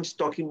spinning, I'm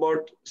talking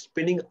about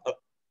spinning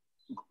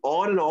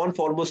on and on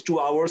for almost 2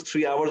 hours,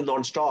 3 hours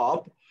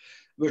non-stop,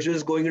 which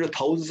is going into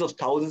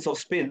thousands of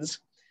spins.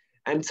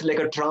 And it's like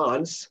a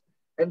trance.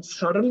 And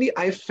suddenly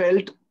I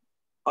felt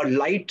a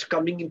light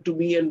coming into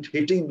me and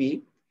hitting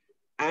me.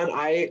 And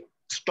I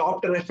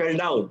stopped and I fell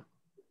down.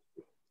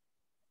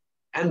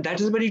 And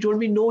that is when he told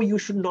me, no, you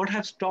should not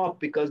have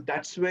stopped, because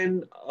that's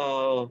when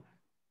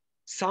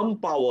some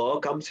power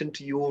comes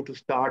into you to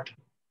start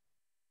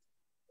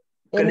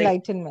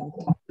enlightenment,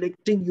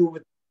 connecting you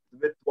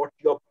with what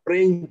you're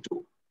praying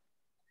to,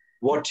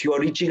 what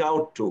you're reaching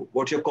out to,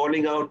 what you're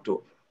calling out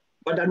to.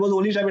 But that was the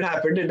only time it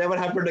happened. It never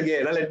happened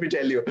again. Let me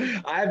tell you.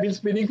 I have been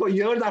spinning for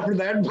years after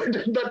that,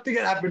 but nothing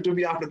had happened to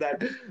me after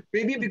that.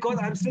 Maybe because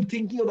I'm still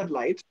thinking of that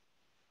light.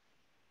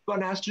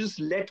 One has to just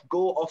let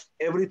go of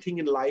everything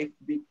in life,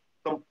 be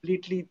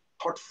completely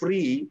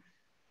thought-free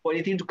for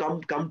anything to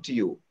come to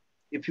you.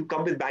 If you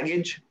come with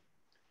baggage,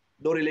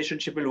 no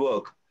relationship will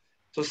work.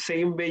 So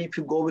same way, if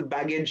you go with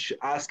baggage,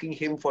 asking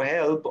him for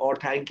help or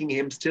thanking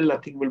him, still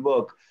nothing will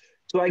work.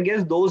 So I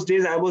guess those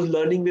days I was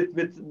learning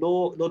with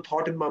no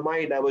thought in my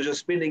mind. I was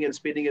just spinning and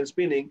spinning and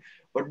spinning.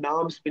 But now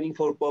I'm spinning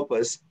for a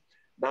purpose.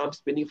 Now I'm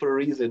spinning for a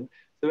reason.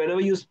 So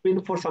whenever you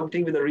spin for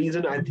something with a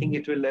reason, I think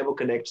it will never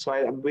connect. So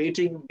I'm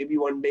waiting. Maybe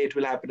one day it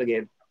will happen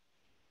again.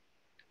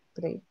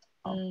 Great.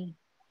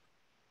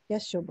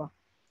 Yes, Shobha.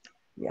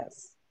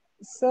 Yes.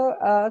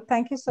 So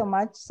thank you so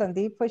much,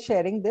 Sandip, for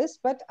sharing this.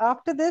 But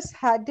after this,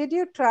 did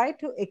you try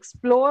to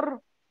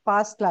explore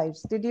past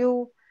lives? Did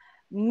you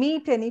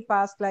meet any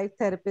past life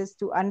therapists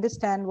to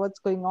understand what's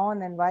going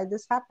on and why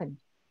this happened?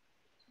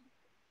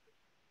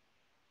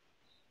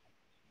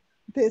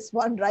 There's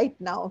one right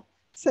now,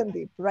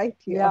 Sandip, right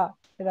here. Yeah,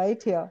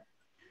 right here.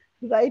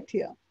 Right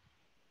here.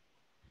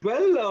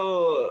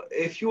 Well,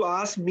 if you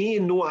ask me,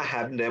 no, I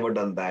have never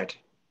done that.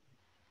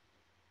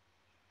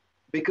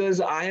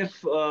 Because I have,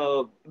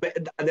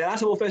 there are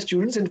some of my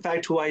students, in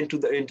fact, who are into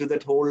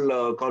that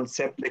whole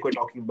concept, like we're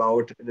talking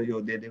about. They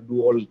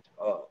do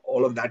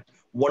all of that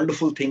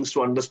wonderful things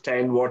to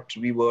understand what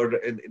we were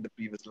in the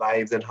previous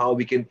lives and how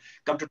we can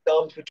come to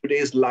terms with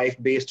today's life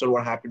based on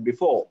what happened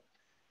before.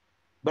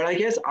 But I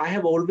guess I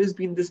have always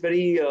been this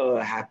very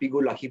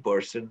happy-go-lucky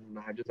person.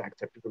 I just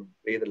accepted the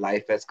way the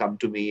life has come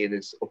to me, and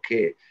it's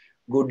okay.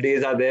 Good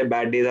days are there,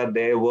 bad days are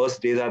there,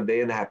 worst days are there,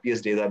 and the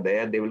happiest days are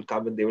there, and they will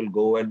come and they will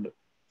go, and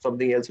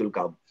something else will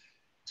come.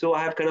 So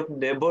I have kind of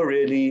never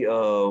really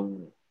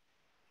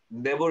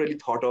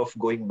thought of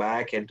going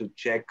back and to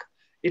check.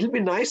 It'll be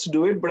nice to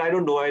do it, but I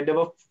don't know. I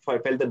never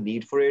felt the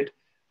need for it.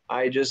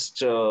 I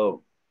just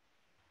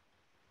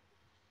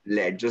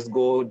just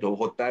go.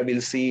 Hota,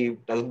 we'll see.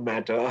 Doesn't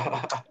matter.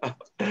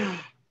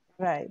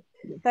 Right.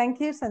 Thank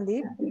you,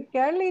 Sandip.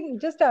 Caroline,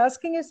 just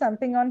asking you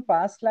something on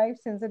past life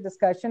since the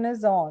discussion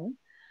is on.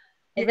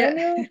 Yeah. When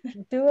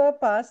you do a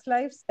past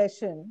life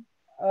session,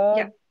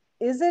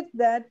 is it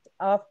that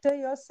after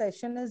your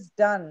session is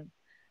done,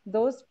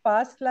 those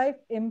past life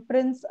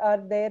imprints are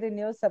there in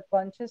your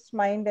subconscious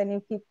mind and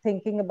you keep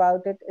thinking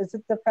about it? Is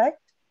it the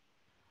fact?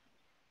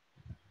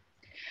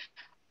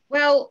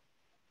 Well,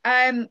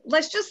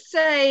 let's just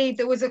say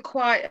there was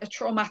quite a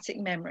traumatic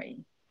memory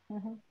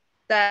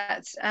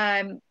that,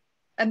 and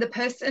the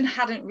person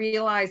hadn't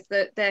realized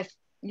that they're,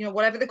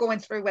 whatever they're going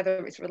through,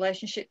 whether it's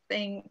relationship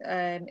thing,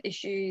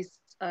 issues,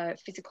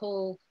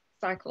 physical,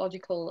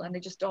 psychological, and they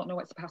just don't know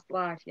it's a past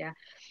life. Yeah.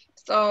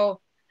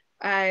 So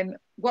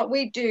what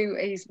we do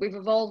is we've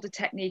evolved a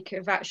technique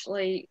of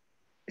actually,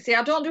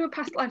 I don't do a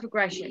past life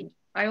regression.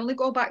 I only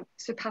go back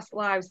to past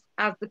lives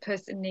as the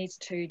person needs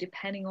to,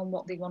 depending on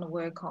what they want to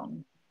work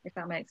on, if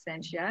that makes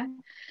sense. Yeah.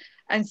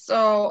 And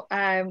so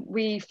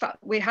we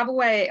have a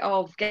way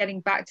of getting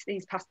back to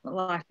these past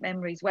life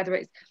memories, whether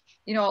it's,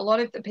 a lot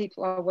of the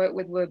people I work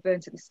with were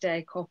burnt at the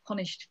stake or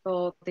punished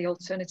for the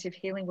alternative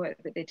healing work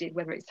that they did,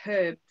 whether it's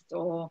herbs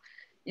or,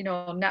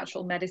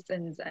 natural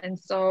medicines. And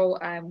so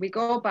we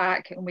go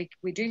back and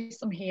we do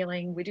some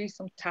healing, we do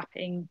some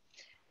tapping,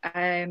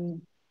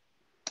 and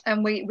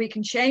we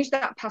can change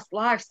that past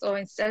life. So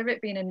instead of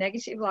it being a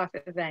negative life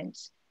event,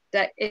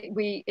 that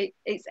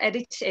it's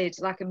edited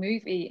like a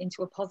movie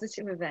into a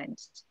positive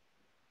event.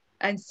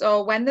 And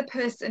so when the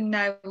person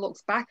now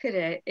looks back at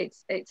it,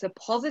 it's a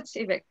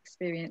positive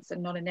experience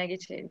and not a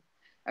negative.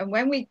 And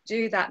when we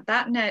do that,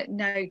 that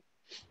now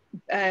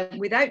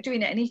without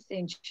doing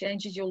anything,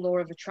 changes your law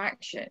of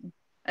attraction.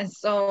 And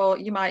so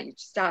you might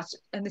start,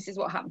 and this is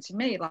what happened to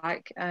me,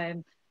 like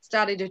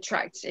started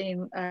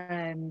attracting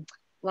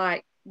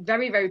like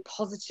very, very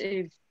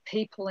positive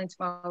people into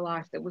my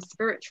life that were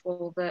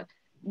spiritual, that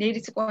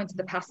needed to go into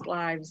the past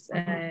lives.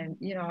 And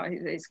you know,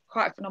 it's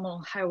quite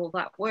phenomenal how all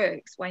that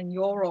works when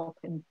you're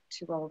open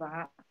to all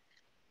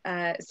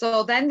that.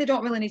 So then they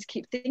don't really need to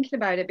keep thinking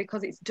about it,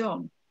 because it's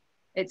done.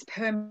 It's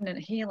permanent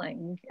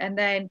healing. And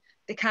then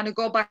they kind of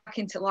go back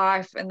into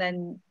life and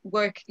then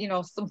work, you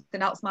know,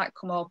 something else might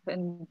come up,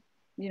 and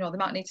you know, they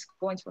might need to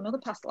go into another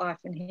past life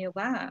and heal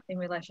that in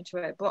relation to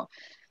it. But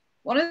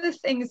one of the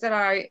things that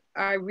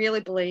I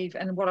really believe,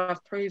 and what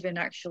I've proven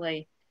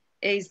actually,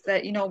 is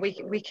that, you know,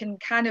 we can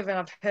kind of, and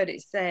I've heard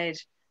it said,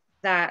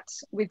 that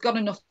we've got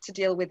enough to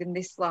deal with in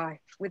this life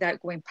without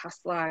going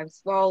past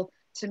lives. Well,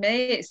 to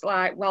me, it's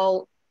like,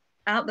 well,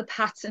 aren't the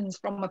patterns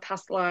from a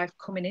past life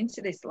coming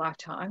into this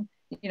lifetime?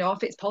 You know,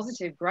 if it's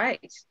positive,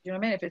 great. Do you know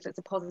what I mean? If it's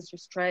a positive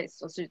trait,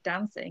 so it's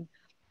dancing.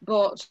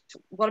 But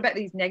what about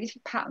these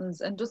negative patterns?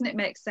 And doesn't it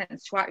make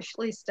sense to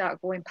actually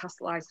start going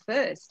past lives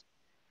first,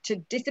 to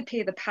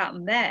disappear the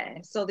pattern there,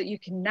 so that you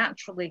can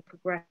naturally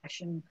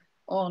progression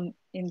on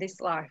in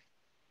this life?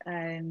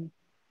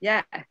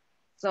 Yeah,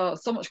 so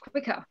much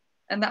quicker.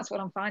 And that's what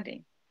I'm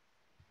finding.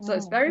 So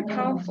it's very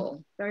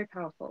powerful, very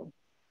powerful.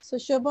 So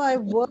Shobhaa, I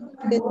worked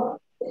with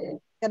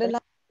Caroline,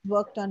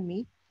 worked on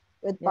me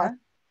with past.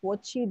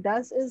 What she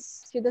does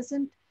is she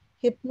doesn't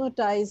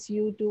hypnotize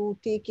you to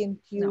take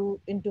into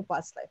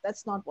past life.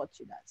 That's not what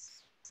she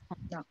does.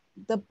 No.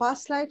 The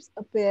past lives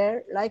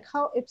appear like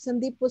how if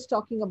Sandip was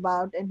talking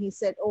about, and he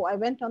said, oh, I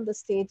went on the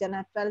stage and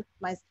I felt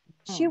my,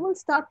 she will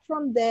start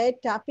from there,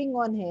 tapping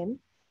on him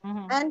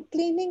and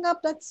cleaning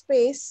up that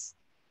space.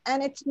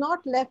 And it's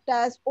not left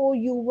as, oh,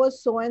 you were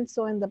so and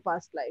so in the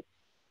past life.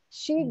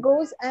 She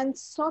goes and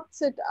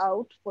sorts it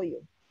out for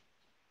you.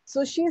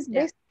 So she's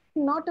basically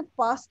not a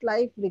past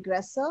life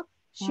regressor.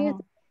 She's a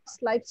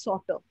past life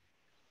sorter.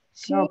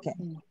 She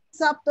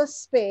cleans up the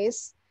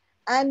space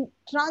and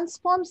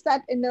transforms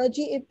that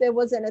energy, if there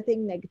was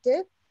anything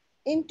negative,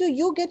 into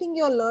you getting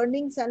your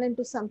learnings and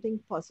into something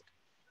positive.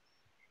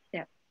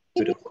 Yeah.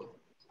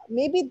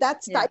 Maybe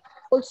that's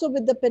also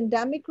with the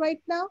pandemic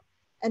right now.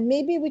 And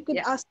maybe we could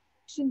ask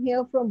a question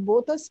here from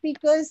both our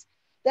speakers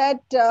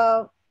that,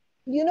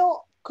 you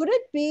know, could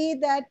it be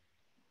that,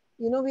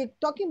 you know, we're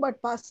talking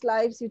about past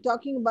lives, we're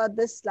talking about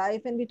this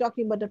life, and we're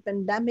talking about a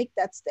pandemic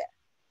that's there.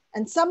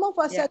 And some of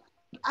us are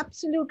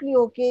absolutely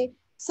okay.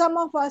 Some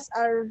of us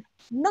are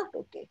not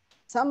okay.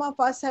 Some of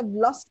us have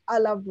lost our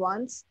loved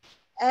ones.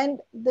 And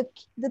the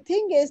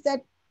thing is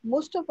that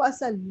most of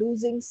us are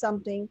losing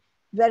something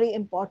very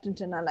important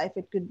in our life.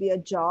 It could be a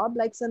job,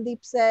 like Sandip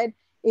said.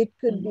 It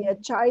could be a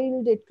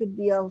child. It could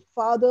be a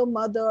father,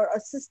 mother, a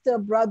sister,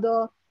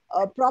 brother,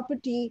 a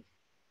property.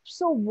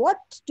 So what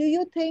do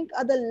you think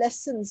are the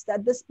lessons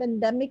that this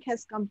pandemic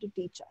has come to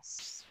teach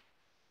us?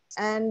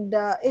 And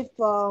if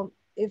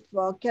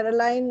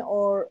Caroline,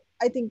 or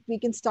I think we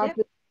can start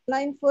with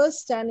Caroline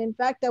first. And in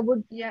fact, I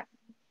would, you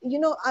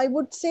know, I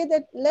would say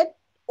that let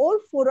all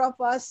four of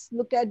us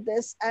look at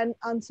this and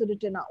answer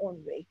it in our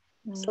own way.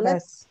 So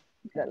let's,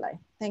 Caroline,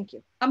 thank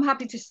you. I'm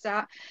happy to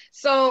start.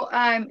 So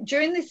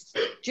during this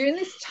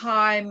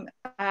time,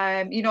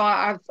 you know,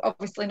 I've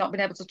obviously not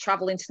been able to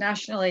travel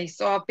internationally,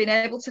 so I've been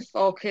able to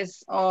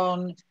focus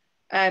on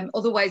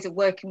other ways of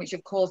working, which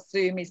of course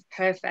Zoom is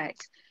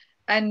perfect.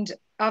 And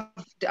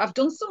I've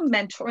done some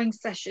mentoring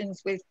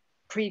sessions with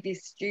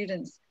previous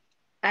students,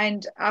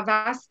 and I've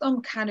asked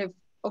them kind of,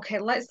 okay,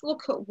 let's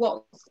look at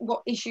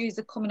what issues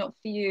are coming up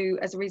for you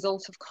as a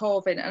result of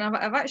COVID. And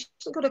I've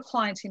actually got a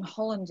client in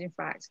Holland, in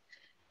fact,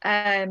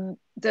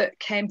 that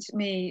came to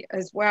me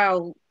as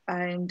well,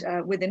 and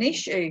with an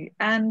issue,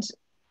 and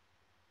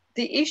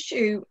the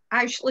issue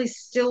actually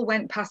still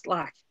went past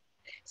life.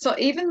 So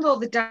even though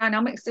the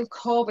dynamics of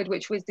COVID,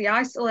 which was the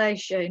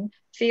isolation,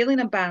 feeling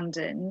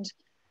abandoned,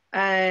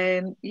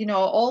 you know,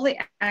 all the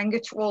anger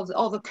towards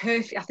all the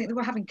curfew, I think they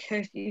were having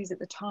curfews at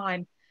the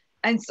time,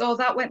 and so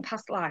that went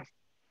past life.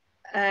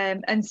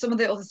 And some of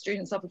the other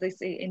students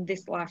obviously in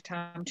this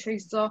lifetime too.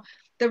 So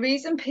the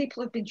reason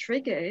people have been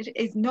triggered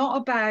is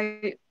not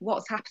about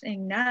what's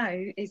happening now,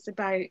 it's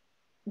about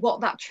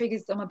what that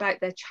triggers them about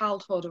their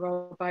childhood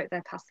or about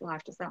their past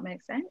life. Does that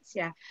make sense?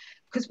 Yeah.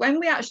 Because when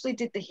we actually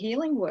did the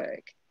healing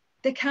work,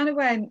 they kind of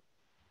went,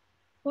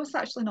 well, it's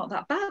actually not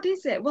that bad,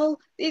 is it? Well,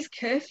 these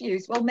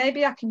curfews, well,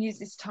 maybe I can use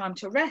this time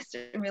to rest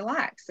and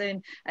relax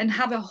and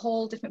have a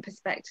whole different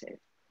perspective.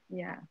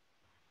 Yeah.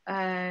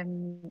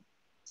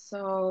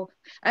 So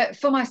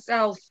for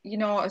myself, you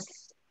know,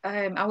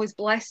 I was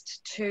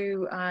blessed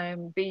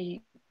to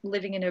be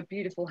living in a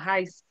beautiful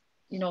house,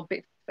 you know, a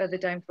bit further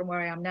down from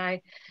where I am now.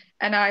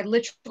 And I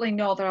literally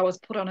know that I was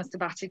put on a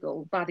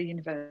sabbatical by the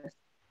universe.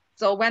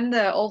 So when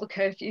all the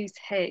curfews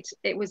hit,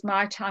 it was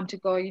my time to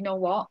go, you know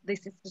what,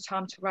 this is the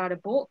time to write a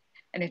book.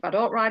 And if I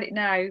don't write it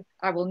now,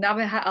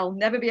 I'll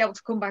never be able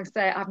to come back and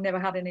say I've never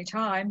had any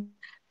time.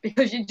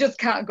 because you just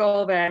can't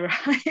go there,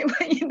 right?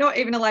 You're not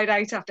even allowed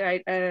out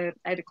after 8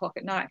 o'clock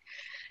at night.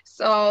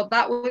 So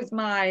that was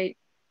my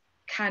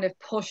kind of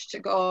push to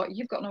go,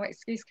 you've got no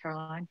excuse,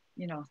 Caroline,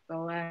 you know.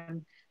 So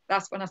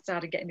that's when I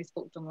started getting this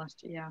book done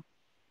last year.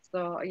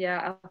 So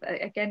yeah,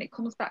 again, it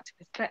comes back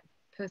to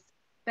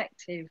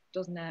perspective,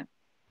 doesn't it,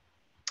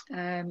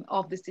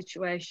 of the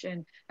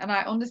situation. And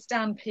I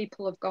understand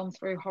people have gone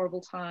through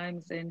horrible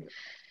times and,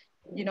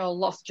 you know,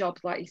 lost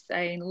jobs, like you're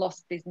saying,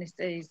 lost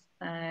businesses.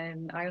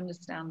 I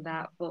understand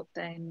that, but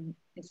then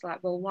it's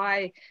like, well,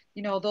 why,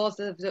 you know, those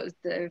that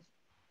have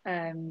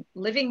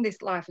living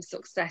this life of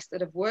success,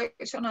 that have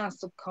worked on our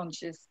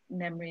subconscious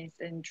memories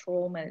and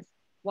traumas,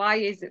 why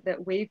is it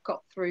that we've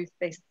got through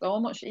this so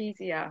much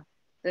easier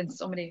than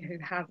somebody who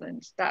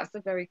hasn't? That's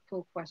a very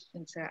cool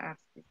question to ask,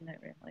 isn't it,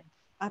 really?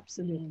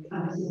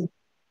 Absolutely.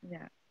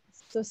 Yeah.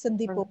 So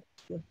Sandip,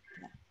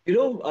 you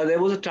know, there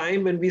was a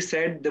time when we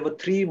said there were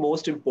three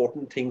most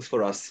important things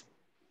for us: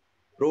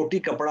 roti,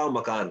 kapda,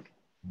 makan.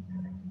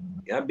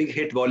 Yeah, big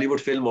hit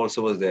Bollywood film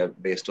also was there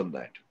based on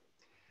that.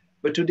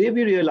 But today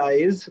we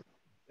realize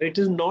it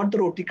is not the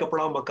roti,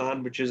 kapda,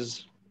 makan which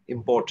is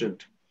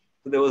important.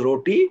 So there was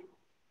roti,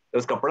 there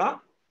was kapda,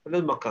 and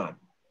there was makan.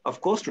 Of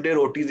course, today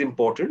roti is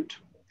important,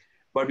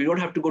 but we don't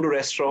have to go to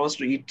restaurants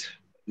to eat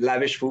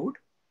lavish food.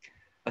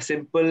 A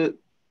simple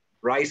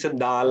rice and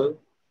dal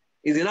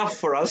is enough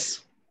for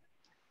us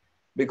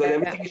because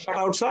everything is shut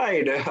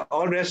outside.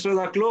 All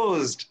restaurants are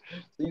closed.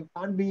 So you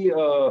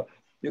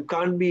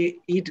can't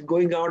be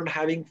going out and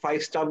having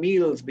 5-star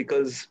meals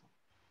because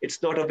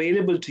it's not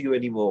available to you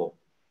anymore.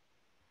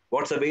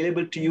 What's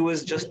available to you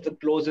is just the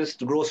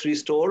closest grocery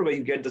store where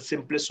you get the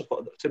simplest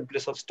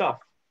of stuff.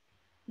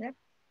 Yep.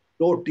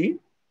 Roti,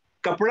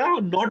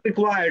 kapda, not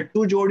required.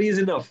 2 jodi is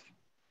enough.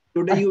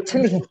 Today you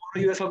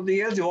have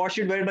something else, you wash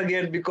it, wear it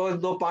again,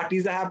 because no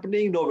parties are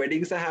happening, no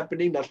weddings are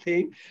happening,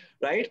 nothing,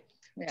 right?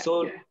 Yeah.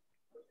 So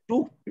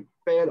 2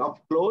 pair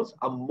of clothes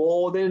are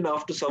more than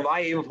enough to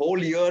survive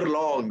whole year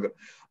long.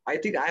 I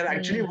think I have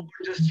actually worn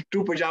just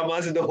 2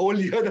 pajamas in the whole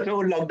year that the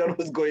whole lockdown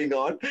was going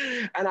on.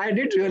 And I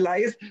did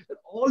realize that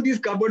all these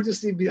cupboards you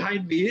see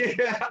behind me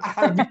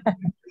have been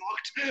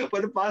locked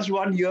for the past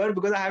 1 year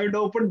because I haven't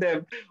opened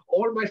them.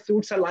 All my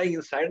suits are lying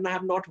inside and I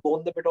have not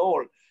worn them at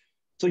all.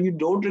 So you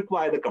don't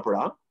require the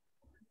kapda.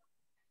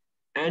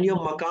 And your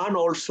makan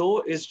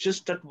also is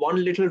just that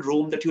one little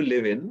room that you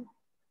live in,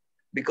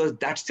 because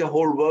that's the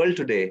whole world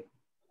today.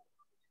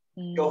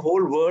 Your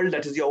whole world,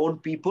 that is your own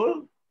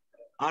people,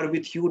 are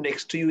with you,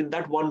 next to you in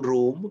that one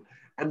room.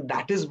 And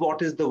that is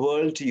what is the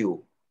world to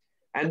you.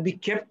 And we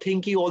kept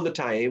thinking all the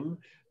time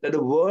that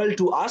the world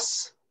to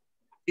us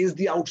is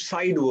the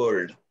outside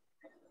world.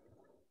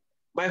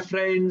 My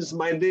friends,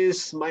 my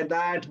this, my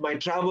that, my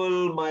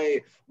travel,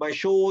 my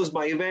shows,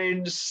 my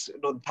events, you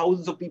know,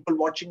 thousands of people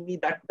watching me,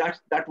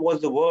 that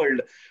was the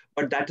world.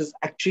 But that is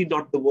actually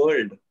not the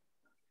world.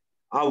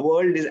 Our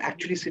world is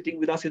actually sitting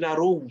with us in our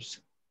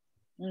rooms.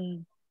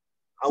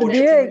 So do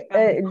you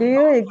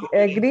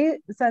agree,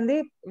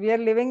 Sandip, we are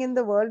living in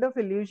the world of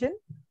illusion?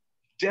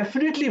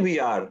 Definitely we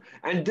are.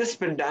 And this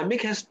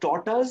pandemic has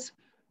taught us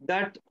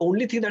that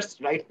only thing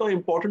that's right now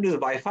important is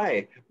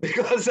Wi-Fi,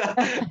 because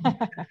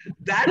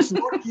that's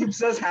what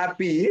keeps us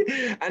happy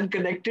and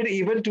connected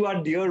even to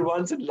our dear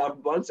ones and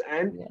loved ones.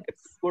 And if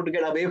we want to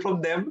get away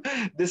from them,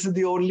 this is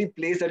the only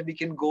place that we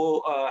can go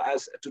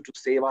as to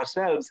save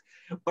ourselves.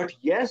 But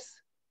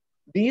yes,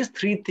 these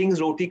 3 things,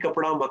 roti,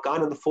 kapda,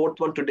 makan, and the 4th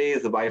one today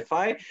is the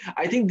Wi-Fi.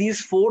 I think these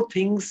 4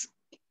 things,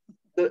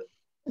 the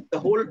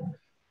whole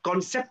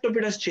concept of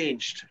it has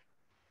changed.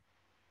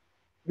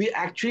 We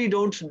actually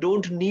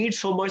don't need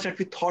so much that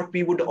we thought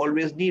we would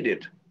always need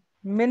it.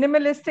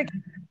 Minimalistic.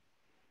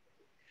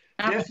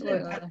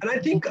 Absolutely. And I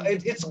think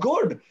it's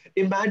good.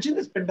 Imagine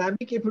this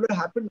pandemic, if it would have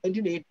happened in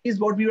the 1980s,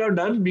 what we would have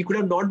done. We could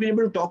have not been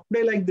able to talk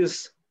today like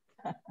this.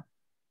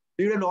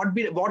 We would have not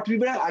been, what we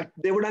would have,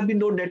 there would have been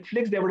no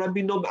Netflix, there would have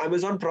been no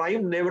Amazon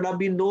Prime, there would have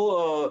been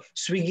no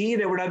Swiggy,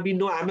 there would have been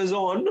no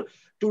Amazon to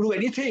do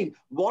anything.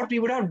 What we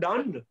would have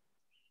done,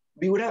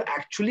 we would have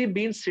actually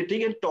been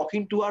sitting and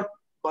talking to our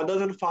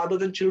mothers and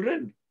fathers and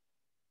children.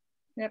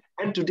 Yep.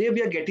 And today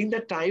we are getting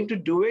the time to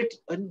do it,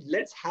 and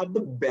let's have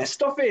the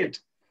best of it.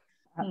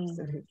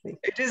 Absolutely.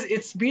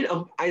 It's been,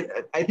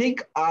 I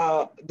think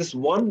this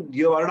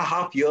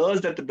 1.5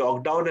 years that the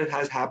lockdown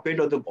has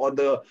happened, or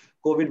the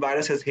COVID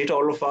virus has hit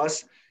all of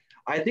us,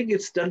 I think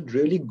it's done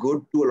really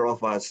good to a lot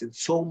of us in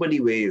so many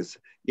ways.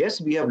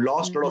 Yes, we have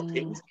lost a lot of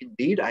things.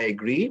 Indeed, I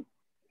agree.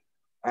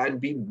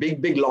 And been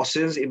big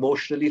losses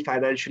emotionally,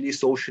 financially,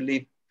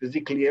 socially,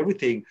 physically,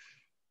 everything.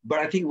 But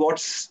I think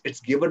it's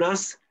given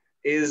us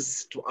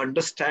is to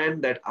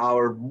understand that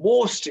our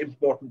most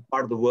important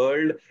part of the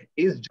world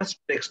is just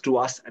next to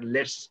us, and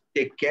let's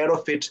take care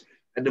of it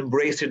and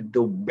embrace it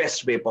the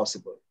best way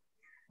possible.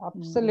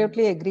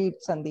 Absolutely agreed,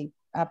 Sandip.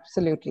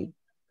 Absolutely.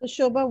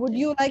 So Shobhaa, would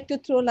you like to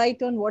throw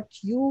light on what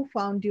you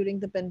found during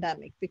the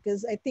pandemic?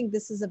 Because I think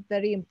this is a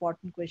very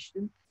important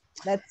question.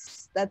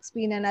 That's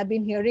been, and I've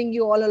been hearing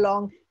you all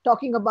along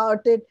talking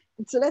about it.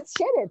 So let's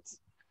share it.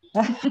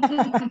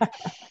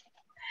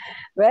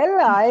 Well,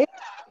 I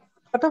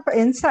lot of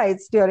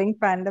insights during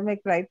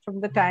pandemic, right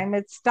from the time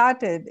it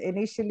started.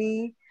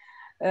 Initially,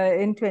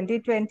 in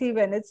 2020,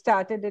 when it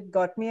started, it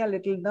got me a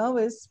little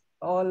nervous.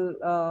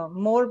 All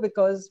more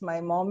because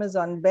my mom is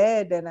on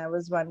bed, and I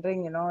was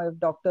wondering, if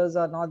doctors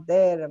are not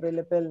there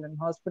available and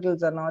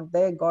hospitals are not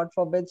there. God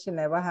forbid she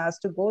never has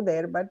to go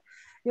there. But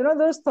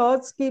those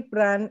thoughts keep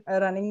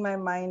running my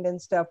mind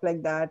and stuff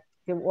like that.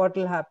 What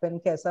will happen?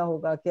 Kaisa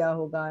hoga? Kya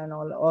hoga? And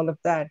all of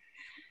that.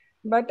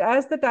 But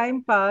as the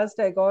time passed,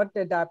 I got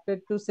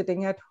adapted to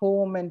sitting at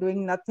home and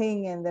doing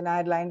nothing. And then I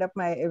had lined up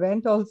my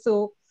event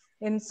also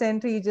in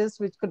St. Regis,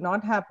 which could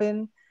not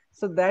happen.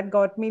 So that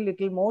got me a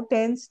little more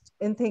tensed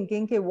in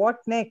thinking, okay, what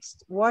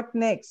next? What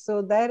next?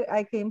 So there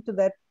I came to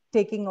that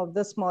taking of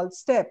the small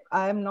step.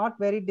 I am not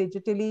very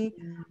digitally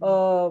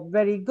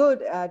very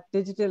good at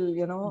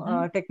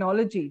digital,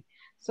 technology.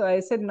 So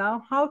I said,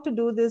 now how to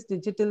do this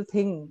digital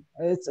thing?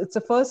 It's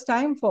a first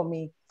time for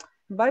me.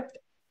 But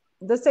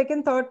the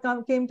second thought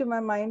came to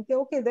my mind,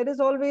 okay, there is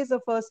always a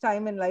first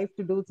time in life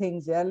to do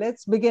things. Yeah,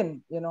 let's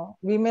begin.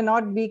 We may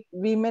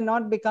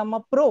not become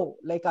a pro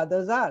like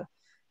others are,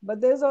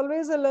 but there's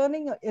always a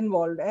learning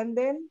involved. And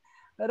then,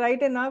 right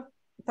enough,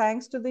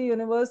 thanks to the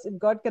universe, it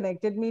got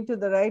connected me to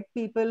the right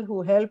people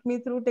who helped me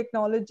through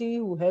technology,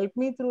 who helped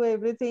me through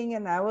everything,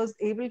 and I was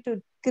able to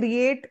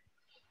create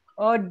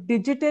a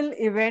digital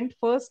event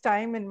first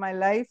time in my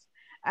life.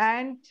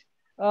 And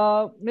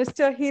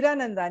Mr.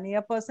 Hiranandani,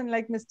 a person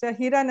like Mr.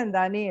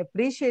 Hiranandani,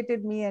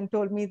 appreciated me and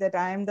told me that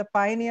I am the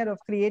pioneer of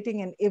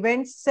creating an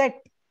event set,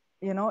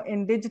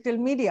 in digital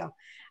media.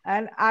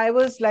 And I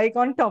was like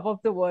on top of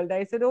the world.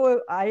 I said,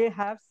 oh, I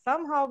have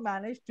somehow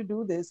managed to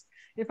do this.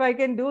 If I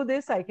can do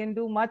this, I can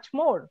do much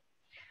more.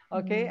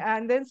 Okay.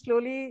 And then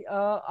slowly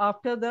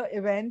after the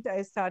event,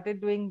 I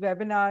started doing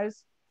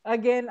webinars.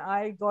 Again,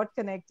 I got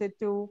connected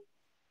to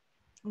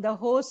the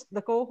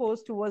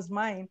co-host who was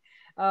mine,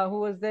 who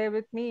was there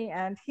with me,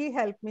 and he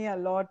helped me a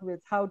lot with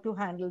how to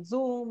handle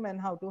Zoom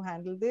and how to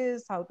handle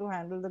this, how to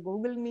handle the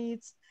Google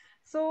Meets.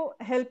 So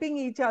helping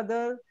each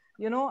other,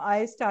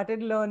 I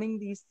started learning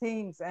these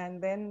things,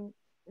 and then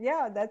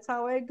yeah, that's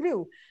how I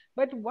grew.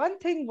 But one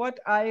thing what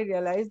I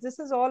realized, this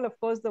is all of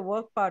course the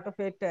work part of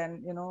it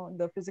and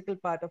the physical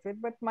part of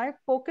it, but my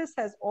focus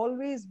has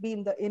always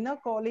been the inner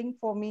calling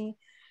for me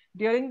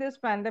during this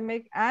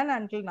pandemic and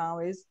until now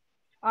is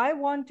I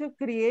want to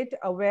create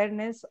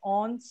awareness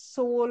on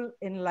soul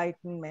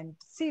enlightenment.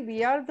 See,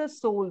 we are the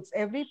souls.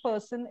 Every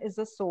person is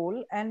a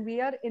soul, and we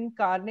are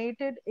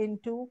incarnated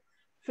into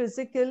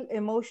physical,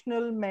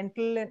 emotional,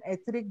 mental, and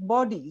etheric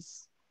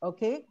bodies.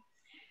 Okay.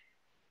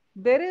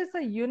 There is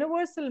a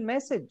universal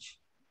message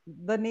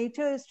the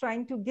nature is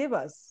trying to give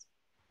us.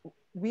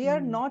 We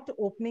are not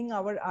opening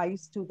our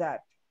eyes to that.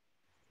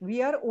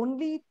 We are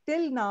only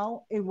till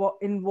now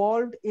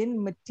involved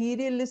in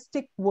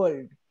materialistic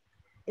world,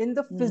 in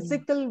the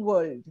physical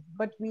world,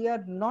 but we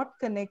are not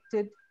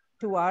connected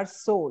to our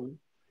soul.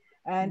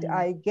 And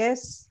I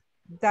guess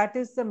that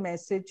is the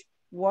message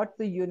what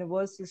the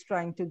universe is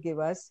trying to give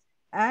us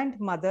and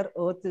Mother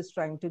Earth is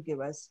trying to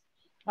give us.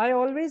 I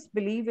always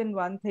believe in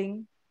one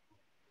thing,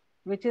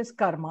 which is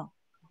karma.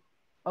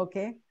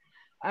 Okay.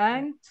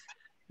 And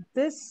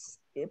this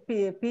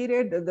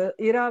period, the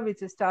era which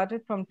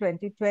started from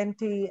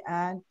 2020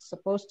 and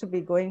supposed to be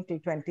going till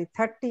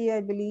 2030,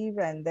 I believe,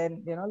 and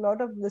then a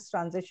lot of this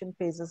transition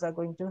phases are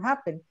going to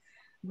happen.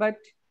 But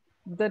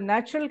the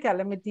natural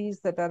calamities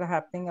that are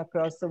happening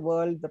across the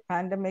world, the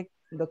pandemic,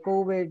 the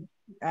COVID,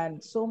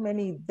 and so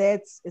many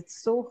deaths,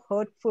 it's so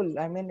hurtful.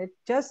 I mean, it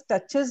just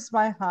touches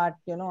my heart.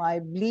 I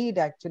bleed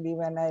actually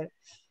when I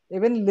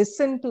even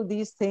listen to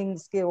these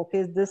things.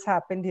 Okay, this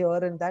happened here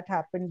and that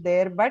happened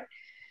there, but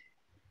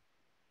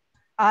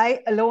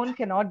I alone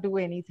cannot do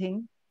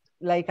anything.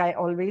 Like I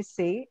always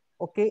say,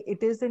 okay,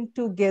 it is in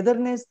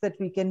togetherness that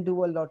we can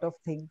do a lot of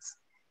things.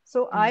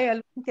 So I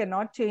alone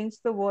cannot change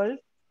the world.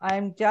 I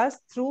am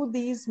just through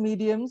these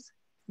mediums,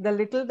 the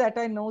little that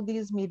I know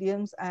these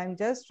mediums, I'm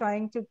just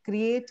trying to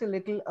create a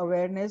little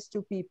awareness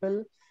to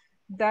people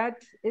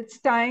that it's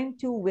time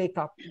to wake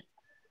up.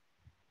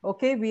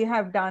 Okay, we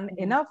have done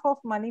enough of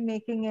money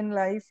making in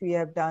life. We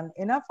have done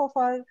enough of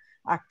our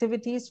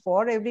activities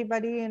for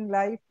everybody in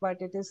life,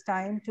 but it is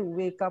time to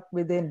wake up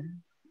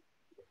within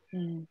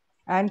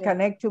and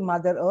connect to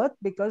Mother Earth,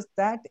 because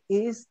that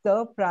is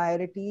the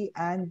priority.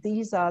 And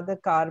these are the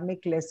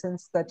karmic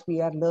lessons that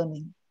we are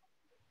learning.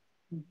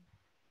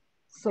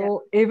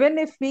 So even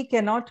if we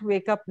cannot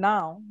wake up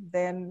now,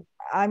 then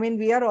I mean,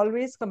 we are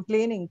always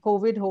complaining,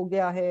 COVID ho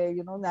gaya hai,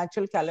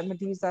 natural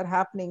calamities are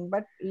happening,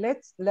 but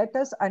let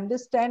us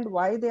understand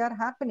why they are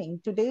happening.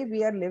 Today,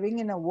 we are living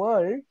in a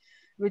world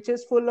which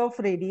is full of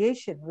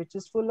radiation, which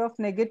is full of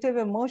negative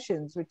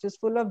emotions, which is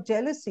full of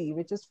jealousy,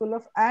 which is full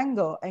of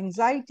anger,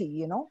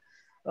 anxiety,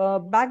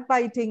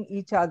 backbiting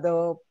each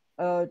other,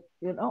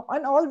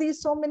 and all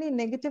these so many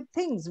negative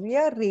things. We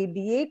are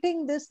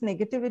radiating this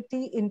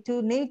negativity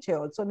into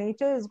nature. So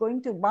nature is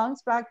going to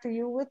bounce back to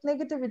you with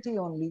negativity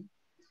only.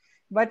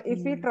 But if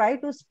we try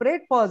to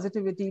spread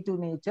positivity to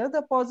nature,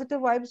 the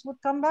positive vibes would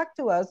come back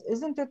to us.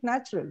 Isn't it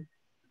natural?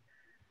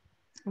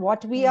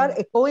 What we are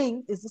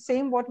echoing is the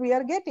same what we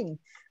are getting.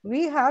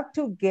 We have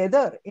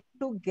together, in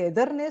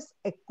togetherness,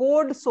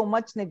 echoed so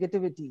much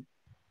negativity.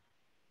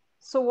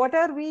 So what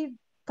are we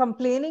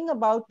complaining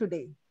about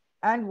today?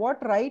 And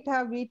what right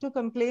have we to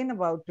complain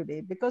about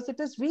today? Because it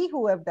is we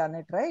who have done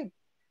it, right?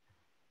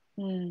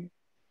 Do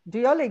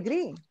you all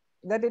agree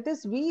that it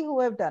is we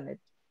who have done it?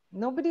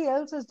 Nobody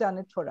else has done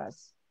it for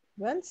us.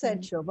 Well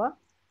said, Shobha.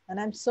 And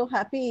I'm so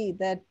happy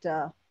that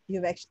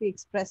you've actually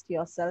expressed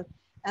yourself.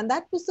 And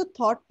that was the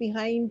thought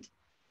behind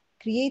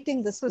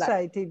creating this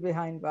society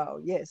behind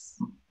WOW.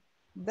 Yes.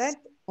 That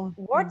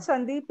what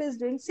Sandip is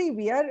doing. See,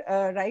 we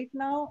are right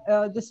now,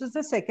 this is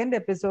the second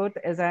episode,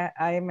 as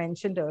I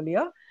mentioned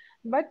earlier.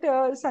 But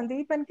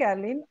Sandip and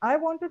Caroline, I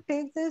want to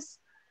take this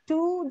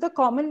to the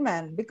common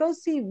man,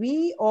 because see,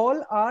 we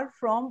all are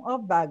from a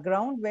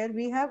background where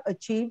we have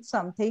achieved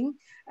something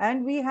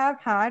and we have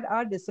had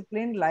our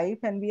disciplined life,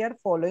 and we are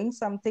following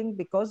something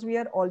because we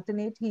are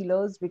alternate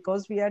healers,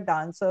 because we are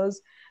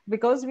dancers,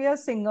 because we are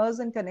singers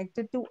and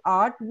connected to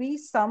art. We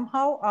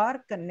somehow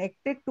are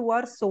connected to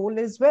our soul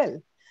as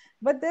well.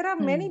 But there are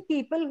many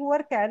people who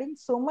are carrying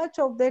so much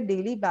of their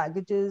daily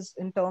baggages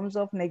in terms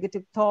of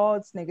negative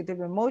thoughts,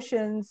 negative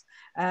emotions,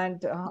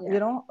 and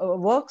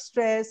work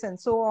stress, and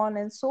so on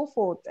and so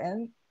forth.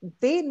 And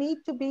they need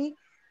to be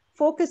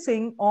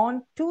focusing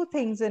on two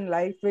things in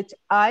life, which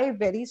I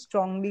very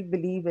strongly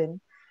believe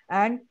in.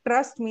 And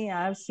trust me,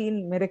 I've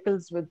seen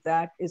miracles with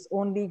that, is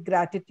only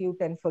gratitude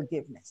and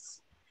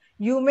forgiveness.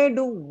 You may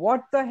do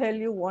what the hell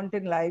you want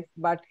in life,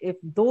 but if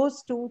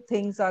those two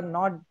things are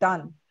not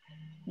done,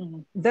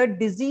 the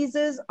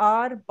diseases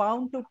are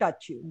bound to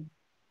touch you.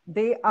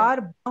 They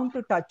are bound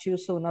to touch you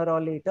sooner or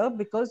later,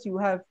 because you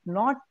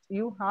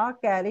are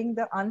carrying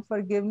the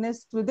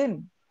unforgiveness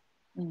within.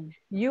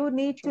 You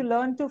need to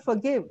learn to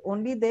forgive.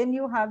 Only then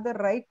you have the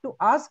right to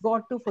ask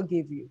God to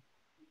forgive you.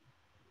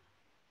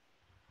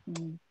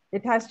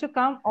 It has to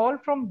come all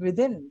from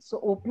within. So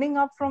opening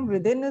up from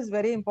within is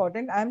very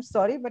important. I'm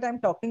sorry, but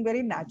I'm talking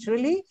very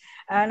naturally,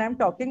 and I'm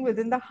talking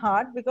within the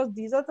heart, because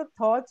these are the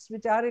thoughts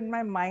which are in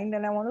my mind,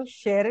 and I want to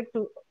share it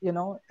to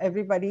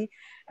everybody,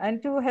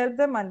 and to help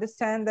them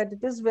understand that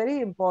it is very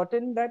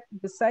important that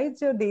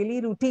besides your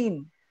daily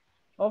routine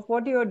of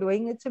what you are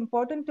doing, it's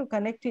important to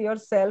connect to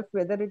yourself,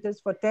 whether it is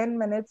for 10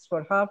 minutes,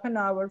 for half an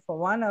hour, for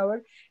 1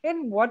 hour,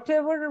 in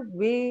whatever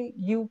way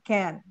you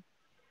can.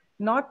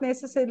 Not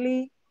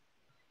necessarily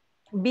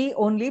be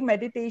only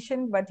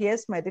meditation, but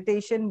yes,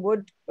 meditation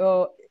would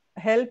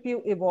help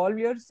you evolve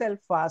yourself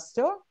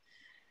faster.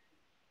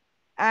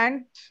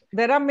 And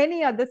there are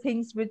many other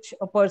things which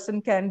a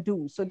person can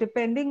do. So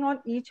depending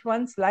on each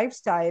one's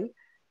lifestyle,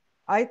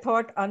 I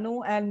thought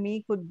Anu and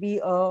me could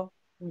be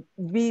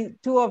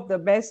two of the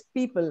best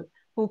people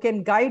who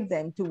can guide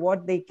them to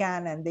what they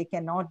can and they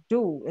cannot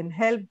do, and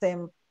help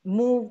them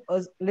move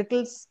a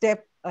little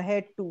step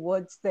ahead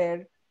towards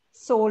their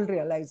soul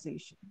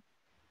realization.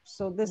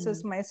 So this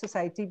is my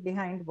society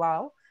behind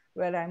WOW,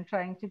 where I'm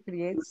trying to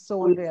create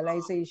soul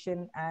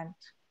realization and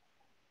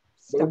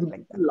stuff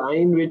like that.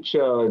 Line which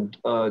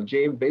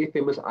James, very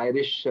famous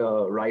Irish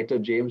writer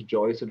James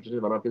Joyce, written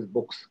in one of his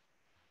books,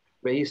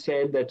 where he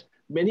said that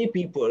many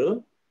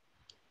people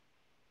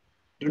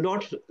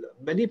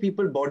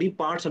body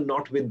parts are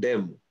not with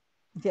them.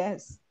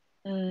 Yes.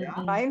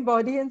 Mind,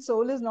 body, and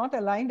soul is not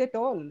aligned at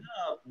all.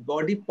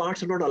 Body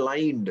parts are not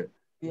aligned.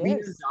 Yes. We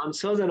as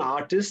dancers and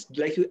artists,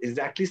 like you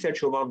exactly said,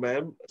 Shobha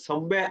ma'am,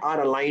 somewhere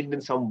are aligned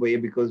in some way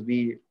because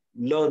we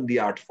learn the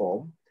art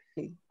form.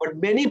 But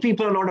many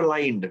people are not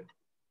aligned.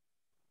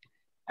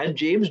 And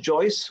James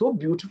Joyce so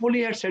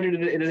beautifully had said it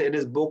in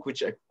his book,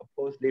 which of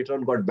course later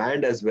on got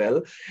banned as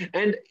well.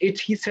 And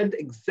he said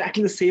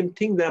exactly the same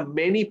thing. There are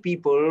many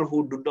people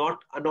who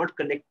are not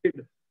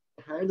connected.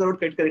 Hands are not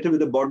connected with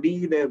the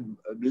body. Their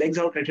legs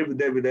are not connected with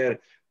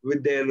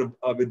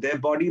their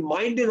body.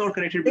 Mind is not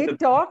connected with They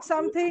talk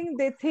something,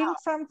 they think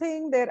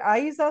something, their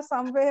eyes are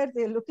somewhere,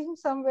 they're looking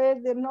somewhere,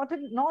 they're not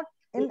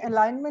in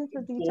alignment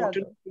with each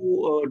other.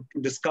 To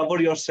discover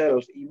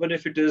yourself, even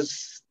if it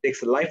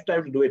takes a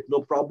lifetime to do it,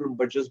 no problem,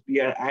 but just be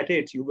at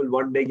it. You will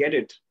one day get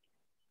it.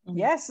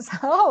 Yes.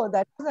 Oh,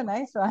 that was a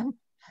nice one.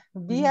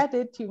 Be at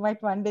it, you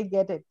might one day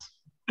get it.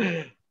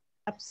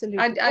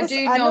 Absolutely. I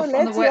do know.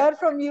 Let's hear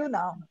from you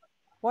now.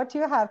 What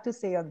you have to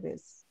say on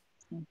this?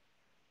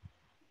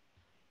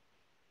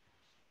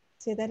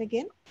 Say that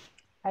again.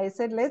 I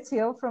said, let's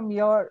hear from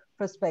your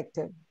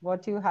perspective.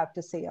 What you have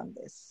to say on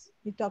this?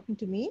 You're talking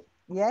to me?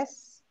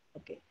 Yes.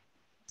 Okay.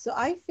 So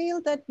I feel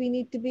that we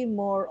need to be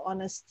more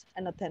honest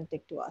and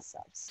authentic to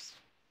ourselves.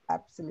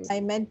 Absolutely.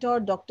 My mentor,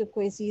 Dr.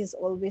 Kwesi, has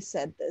always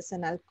said this,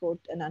 and I'll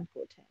quote and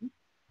unquote him.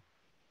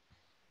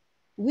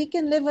 We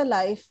can live a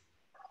life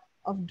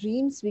of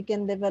dreams, we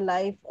can live a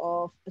life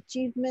of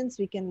achievements,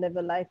 we can live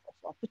a life of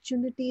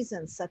opportunities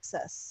and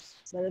success.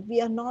 But if we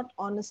are not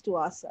honest to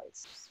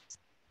ourselves,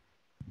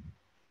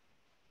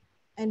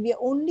 and we are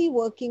only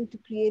working to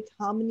create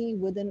harmony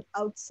within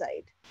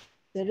outside,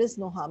 there is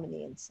no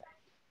harmony inside.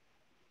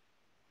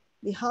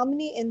 The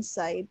harmony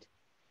inside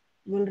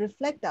will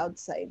reflect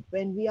outside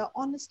when we are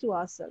honest to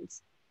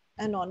ourselves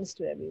and honest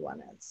to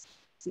everyone else.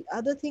 The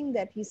other thing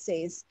that he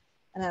says,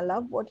 and I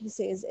love what he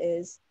says,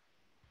 is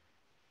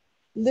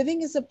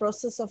living is a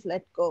process of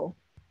let go.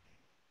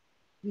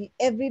 We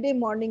everyday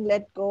morning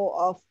let go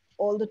of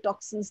all the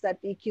toxins that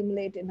we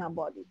accumulate in our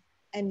body.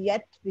 And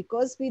yet,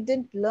 because we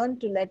didn't learn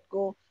to let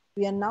go,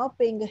 we are now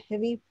paying a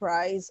heavy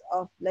price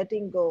of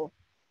letting go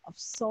of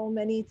so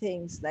many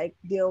things like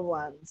dear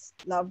ones,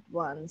 loved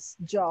ones,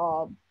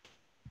 job.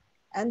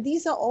 And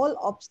these are all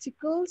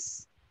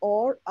obstacles,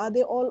 or are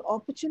they all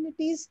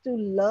opportunities to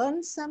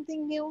learn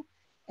something new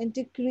and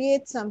to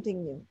create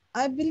something new?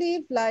 I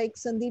believe, like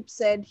Sandip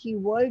said, he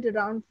whirled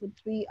around for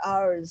 3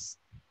 hours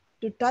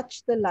to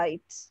touch the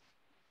light.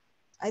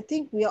 I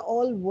think we are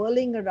all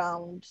whirling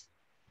around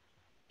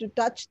to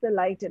touch the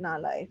light in our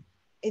life.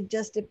 It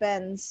just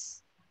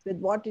depends with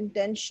what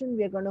intention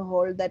we're going to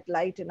hold that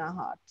light in our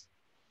heart.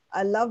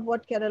 I love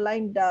what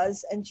Caroline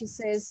does, and she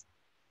says,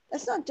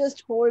 let's not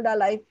just hold our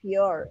life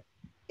here.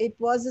 It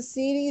was a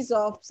series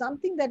of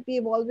something that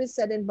we've always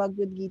said in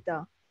Bhagavad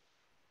Gita.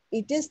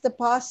 It is the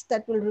past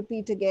that will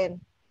repeat again.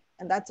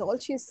 And that's all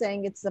she's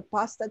saying. It's the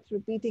past that's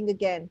repeating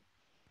again.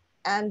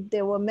 And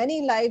there were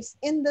many lives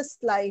in this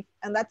life,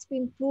 and that's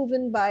been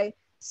proven by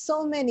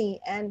so many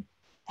and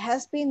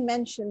has been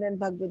mentioned in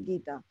Bhagavad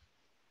Gita.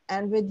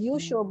 And with you,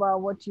 Shobhaa,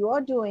 what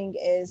you're doing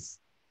is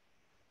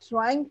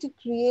trying to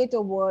create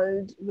a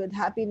world with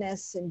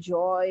happiness and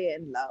joy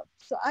and love.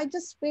 So I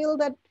just feel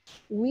that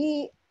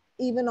we,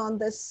 even on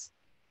this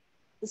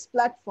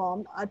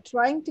platform, are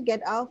trying to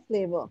get our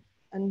flavor,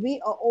 and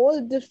we are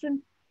all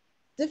different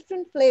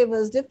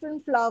flavors,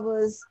 different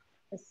flowers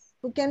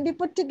who can be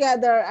put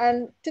together,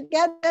 and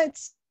together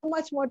it's so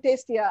much more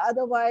tastier.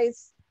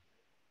 Otherwise,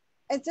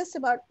 it's just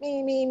about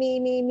me, me, me,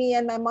 me, me.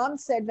 And my mom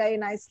said very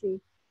nicely,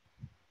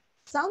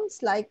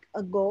 sounds like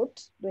a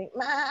goat doing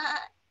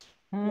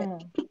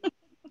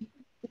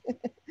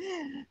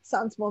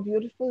sounds more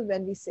beautiful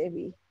when we say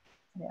we.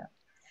 Yeah.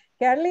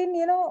 Caroline,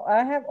 you know,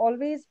 I have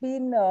always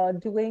been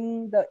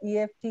doing the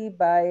EFT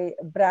by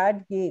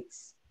Brad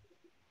Yates.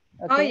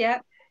 Okay. Oh, yeah.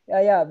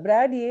 Yeah,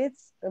 Brad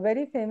Yates, a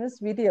very famous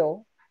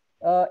video,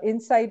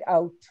 Inside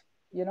Out.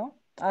 You know,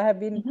 I have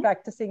been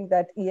practicing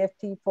that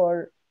EFT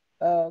for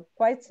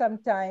quite some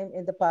time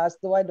in the past,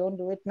 though I don't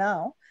do it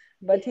now.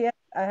 But here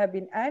I have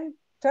been. And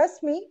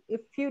trust me,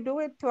 if you do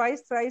it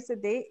twice, thrice a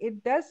day,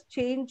 it does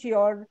change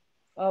your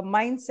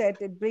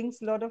mindset. It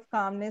brings a lot of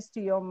calmness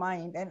to your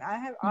mind. And I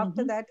have,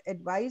 after that,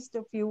 advised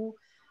a few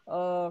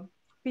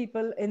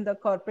people in the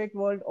corporate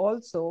world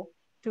also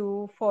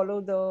to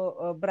follow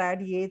the Brad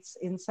Yates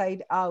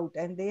Inside Out,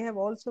 and they have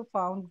also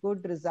found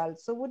good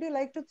results. So would you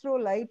like to throw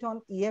light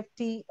on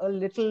EFT a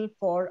little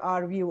for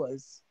our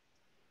viewers?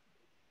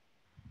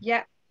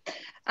 Yeah.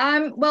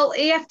 Well,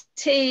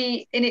 EFT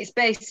in its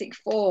basic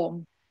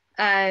form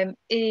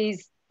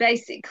is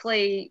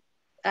basically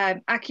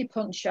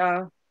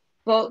acupuncture,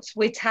 but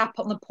we tap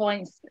on the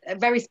points,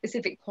 very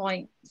specific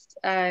points,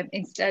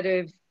 instead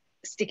of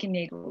sticking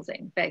needles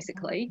in,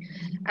 basically.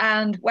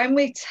 And when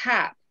we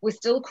tap, we're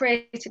still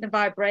creating a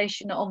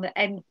vibration on the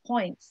end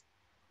points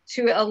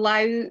to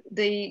allow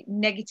the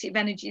negative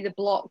energy, the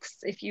blocks,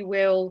 if you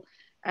will,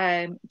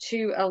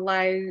 to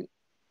allow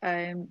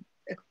a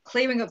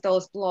clearing of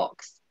those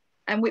blocks.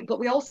 But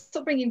we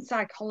also bring in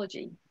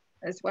psychology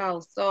as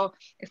well. So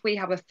if we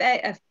have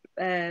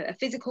a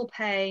physical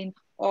pain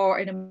or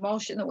an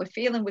emotion that we're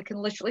feeling, we can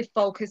literally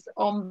focus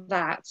on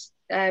that,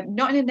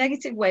 not in a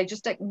negative way,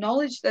 just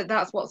acknowledge that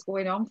that's what's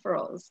going on for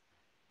us,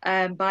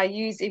 by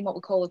using what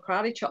we call a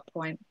karate chop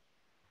point.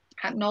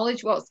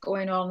 Acknowledge what's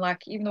going on,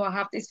 like, even though I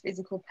have this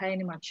physical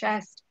pain in my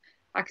chest,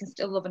 I can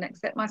still love and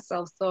accept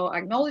myself. So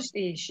acknowledge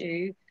the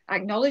issue,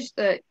 acknowledge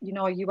that, you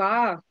know, you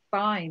are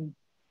fine,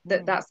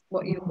 that that's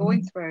what you're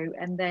going through.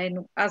 And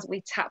then as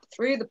we tap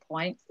through the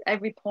points,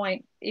 every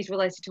point is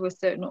related to a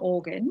certain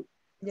organ.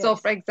 Yes. So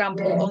for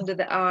example, under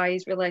the eye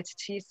is related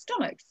to your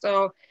stomach.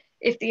 So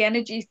if the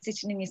energy is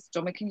sitting in your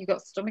stomach and you've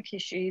got stomach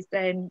issues,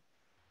 then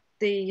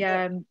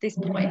the this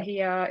point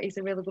here is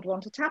a really good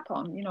one to tap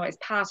on. You know, it's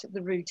part of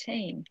the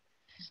routine.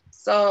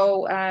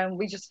 So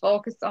we just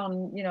focus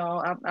on, you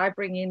know, I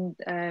bring in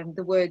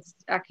the words,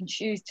 I can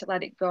choose to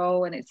let it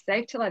go, and it's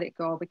safe to let it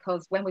go,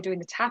 because when we're doing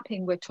the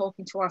tapping, we're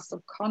talking to our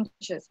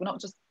subconscious. We're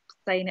not just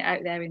saying it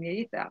out there in the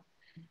ether.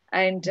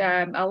 And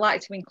I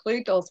like to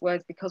include those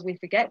words because we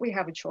forget we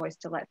have a choice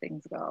to let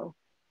things go.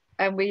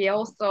 And we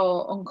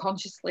also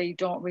unconsciously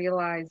don't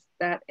realize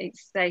that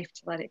it's safe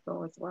to let it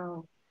go as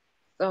well.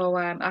 So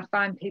I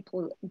find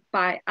people,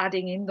 by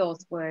adding in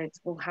those words,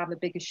 will have a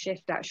bigger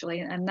shift, actually.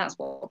 And that's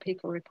what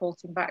people are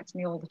reporting back to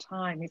me all the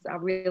time, is I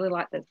really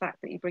like the fact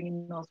that you're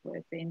bringing those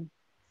words in.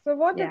 So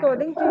what,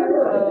 according to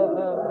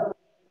you,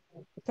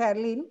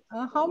 Caroline,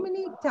 how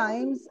many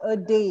times a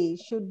day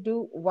should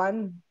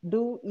one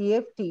do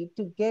EFT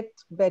to get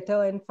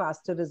better and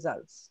faster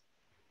results?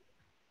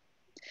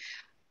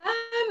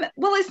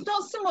 Well, it's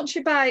not so much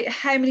about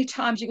how many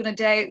times you're going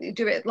to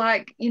do it.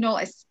 Like, you know,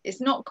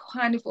 it's not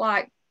kind of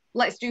like,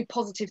 let's do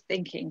positive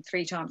thinking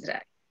 3 times a day.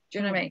 Do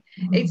you know what I mean?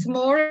 It's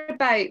more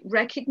about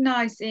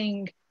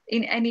recognizing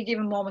in any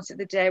given moment of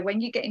the day,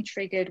 when you're getting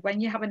triggered, when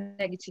you have a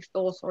negative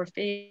thought or a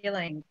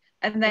feeling,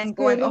 and then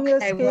scaling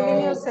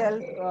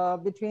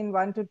yourself between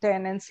 1 to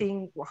 10 and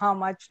seeing how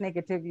much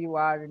negative you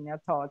are in your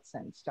thoughts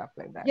and stuff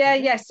like that.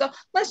 Yeah. So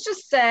let's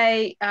just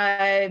say,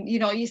 you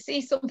know, you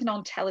see something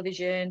on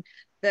television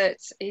that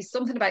is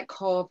something about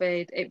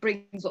COVID, it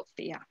brings up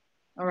fear.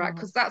 All right,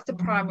 because that's the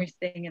primary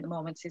thing at the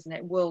moment, isn't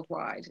it?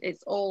 Worldwide,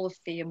 it's all the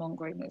fear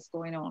mongering that's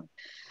going on.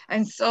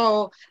 And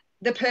so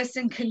the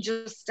person can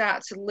just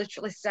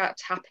literally start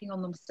tapping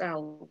on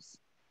themselves,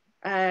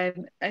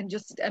 and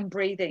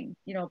breathing,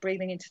 you know,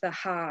 breathing into the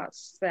heart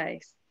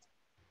space,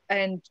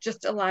 and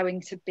just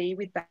allowing to be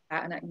with that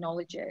and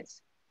acknowledge it,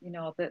 you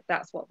know,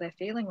 that's what they're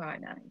feeling right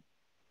now.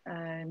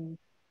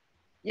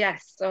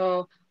 Yes,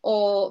 so,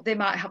 or they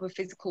might have a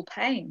physical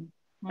pain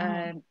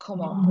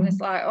come up, and it's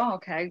like, oh,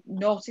 okay,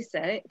 notice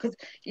it. Because,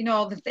 you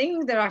know, the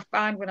thing that I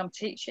find when I'm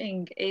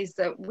teaching is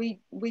that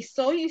we're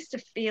so used to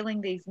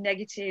feeling these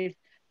negative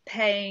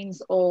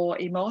pains or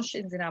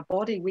emotions in our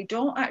body, we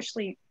don't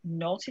actually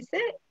notice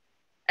it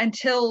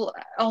until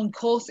on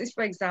courses,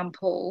 for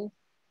example.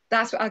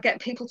 That's what I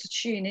get people to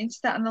tune into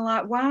that, and they're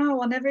like,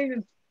 wow, I never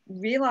even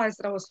realized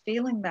that I was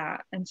feeling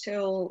that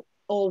until,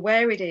 or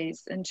where it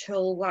is,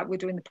 until like we're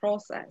doing the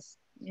process,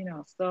 you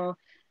know. So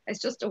it's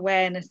just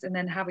awareness, and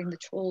then having the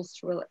tools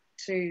to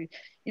you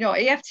know,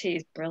 EFT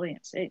is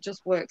brilliant. It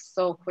just works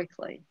so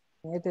quickly.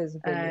 It is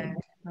brilliant.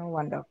 No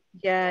wonder.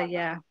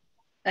 Yeah.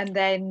 And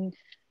then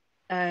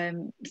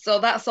so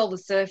that's all the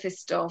surface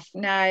stuff.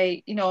 Now,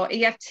 you know,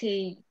 EFT,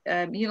 you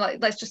know,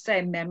 like, let's just say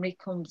a memory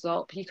comes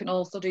up, you can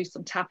also do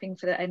some tapping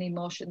for any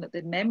emotion that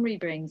the memory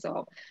brings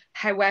up.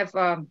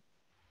 However,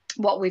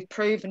 what we've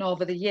proven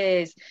over the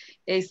years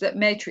is that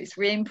matrix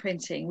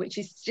reimprinting, which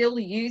is still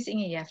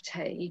using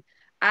EFT,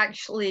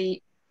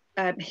 actually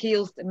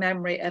heals the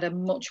memory at a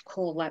much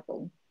core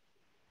level.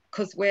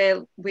 Because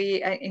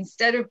we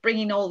instead of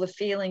bringing all the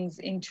feelings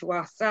into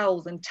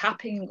ourselves and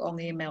tapping on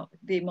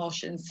the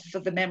emotions for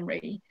the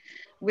memory,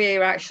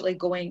 we're actually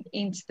going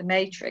into the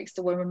matrix.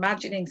 So we're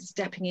imagining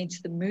stepping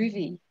into the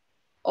movie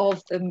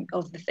of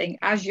the thing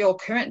as your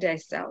current day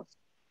self,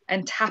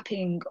 and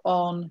tapping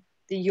on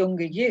the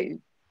younger you,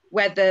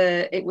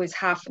 whether it was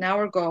half an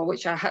hour ago,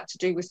 which I had to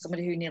do with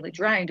somebody who nearly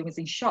drowned and was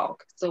in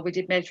shock. So we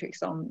did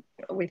matrix on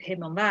with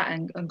him on that,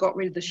 and got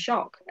rid of the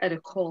shock at a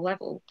core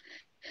level.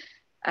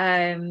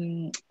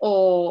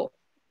 Or,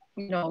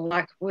 you know,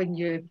 like when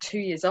you're 2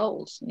 years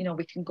old, you know,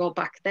 we can go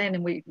back then,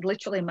 and we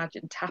literally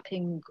imagine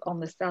tapping on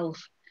the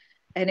self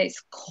and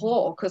its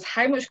core, because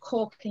how much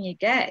core can you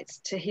get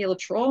to heal a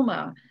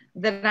trauma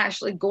than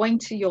actually going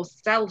to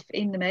yourself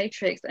in the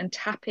matrix and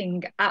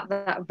tapping at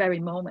that very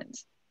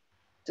moment?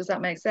 Does that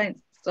make sense?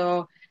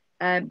 So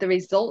the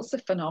results are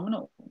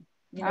phenomenal.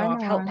 You know, I know,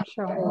 I've helped I'm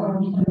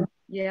people. sure.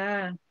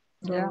 Yeah.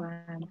 So,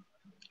 yeah.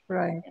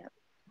 Right.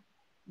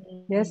 Yeah.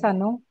 Yes, I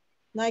know.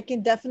 Now, I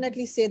can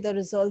definitely say the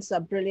results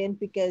are brilliant,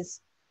 because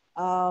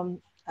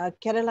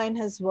Caroline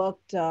has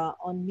worked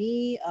on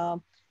me.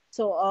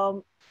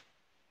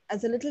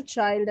 As a little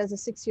child, as a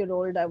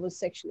 6-year-old, I was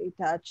sexually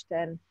touched,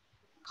 and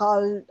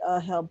Carl,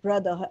 her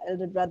brother, her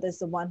elder brother, is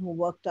the one who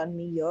worked on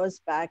me years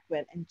back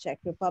when in Czech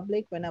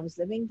Republic when I was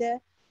living there.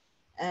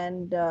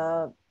 And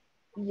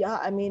yeah,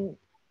 I mean,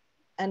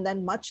 and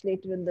then much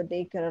later in the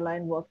day,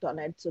 Caroline worked on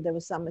it. So there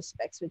were some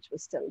aspects which were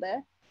still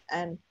there.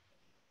 And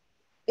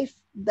if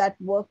that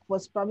work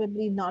was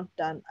probably not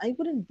done, I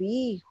wouldn't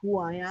be who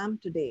I am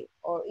today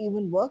or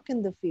even work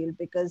in the field,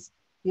 because,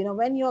 you know,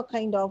 when you're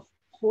kind of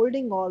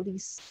holding all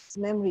these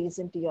memories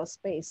into your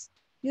space,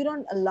 you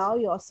don't allow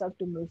yourself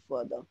to move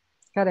further.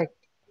 Correct.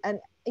 And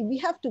we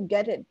have to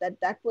get it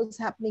that was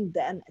happening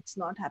then, it's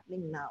not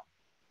happening now.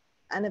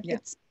 And if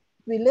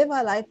we live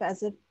our life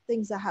as if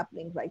things are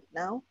happening right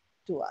now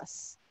to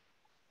us.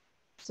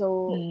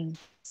 So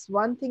it's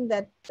one thing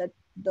that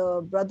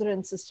the brother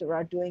and sister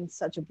are doing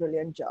such a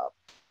brilliant job.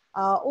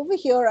 Over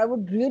here, I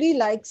would really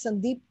like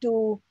Sandip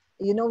to,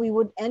 you know, we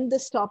would end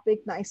this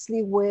topic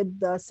nicely with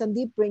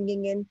Sandip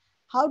bringing in,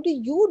 how do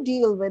you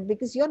deal with,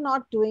 because you're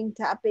not doing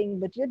tapping,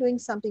 but you're doing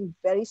something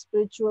very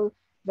spiritual,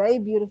 very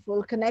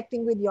beautiful,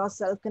 connecting with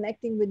yourself,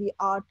 connecting with the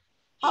art.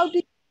 How do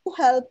you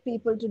help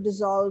people to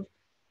dissolve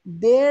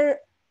their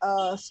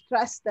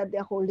stress that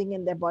they're holding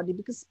in their body?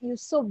 Because you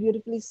so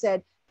beautifully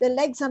said, their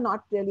legs are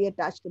not really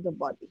attached to the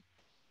body.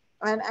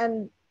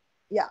 And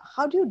yeah,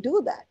 how do you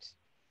do that?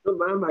 No,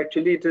 ma'am,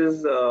 actually, it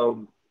is,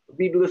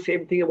 we do the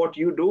same thing what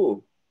you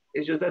do.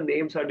 It's just that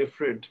names are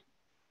different.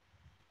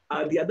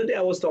 The other day,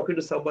 I was talking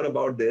to someone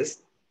about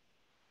this.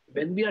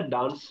 When we are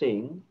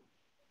dancing,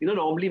 you know,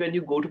 normally when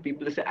you go to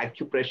people, they say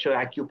acupressure,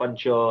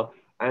 acupuncture,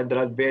 and there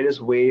are various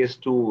ways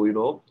to, you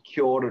know,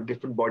 cure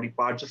different body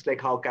parts, just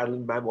like how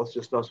Carolyn ma'am also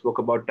just now spoke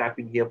about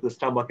tapping here for the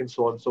stomach and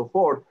so on and so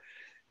forth.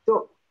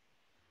 So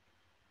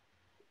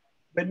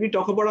when we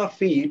talk about our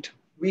feet,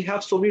 we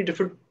have so many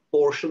different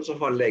portions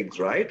of our legs,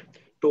 right?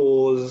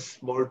 Toes,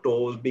 small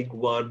toes, big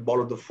one, ball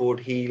of the foot,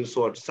 heel,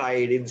 so on,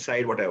 side,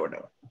 inside,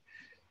 whatever.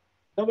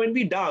 Now, when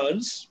we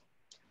dance,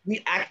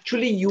 we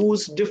actually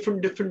use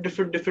different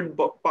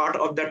part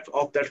of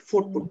that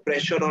foot, put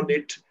pressure on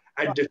it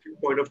at different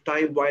point of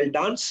time while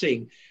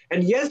dancing.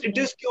 And yes, it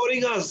is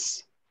curing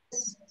us.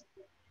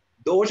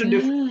 Those are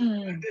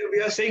different.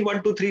 We are saying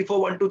 1, 2, 3,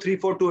 4, 1, 2, 3,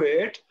 4 to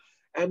it.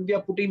 And we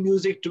are putting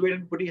music to it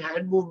and putting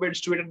hand movements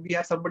to it. And we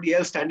have somebody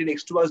else standing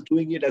next to us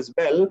doing it as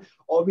well.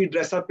 Or we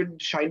dress up in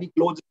shiny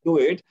clothes and do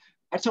it.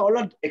 That's all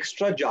an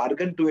extra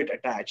jargon to it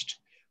attached.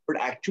 But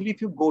actually,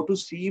 if you go to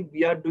see,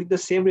 we are doing the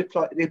same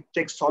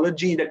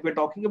reflexology that we're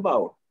talking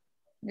about.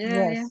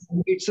 Yes.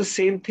 It's the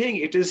same thing.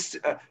 It is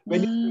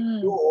when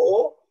you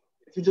go,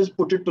 if you just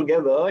put it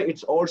together,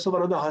 it's also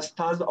one of the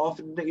hastas of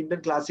the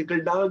Indian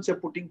classical dance. You're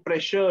putting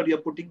pressure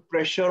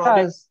on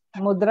it.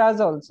 Mudras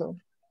also.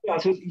 Yeah,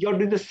 so you're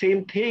doing the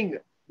same thing.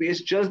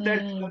 It's just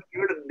that you're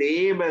given a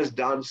name as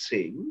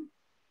dancing.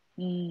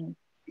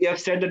 We have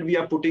said that we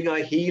are putting our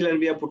heel and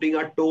we are putting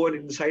our toe on the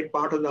inside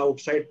part on the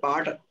outside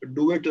part.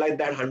 Do it like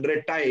that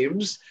 100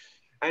 times.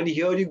 And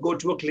here you go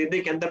to a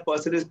clinic and the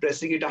person is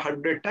pressing it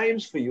 100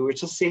 times for you.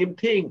 It's the same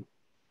thing.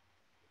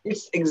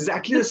 It's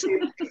exactly the same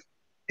thing.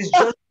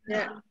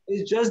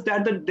 It's just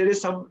that there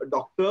is some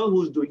doctor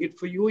who's doing it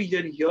for you.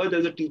 And here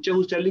there's a teacher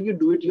who's telling you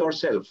do it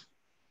yourself.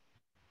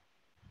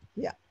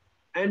 Yeah.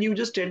 And you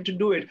just tend to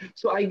do it.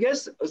 So I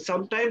guess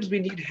sometimes we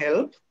need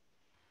help.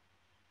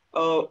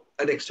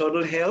 An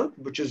external help,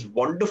 which is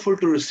wonderful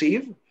to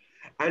receive.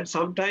 And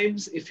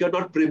sometimes if you're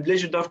not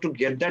privileged enough to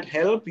get that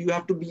help, you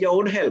have to be your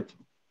own help.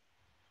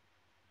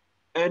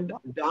 And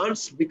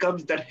dance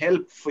becomes that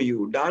help for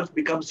you. Dance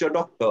becomes your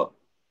doctor.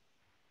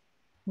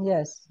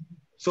 Yes.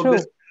 So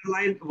Miss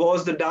Caroline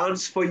was the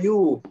dance for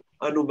you,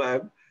 Anu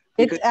ma'am.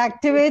 It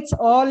activates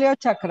all your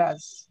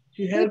chakras.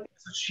 She helped.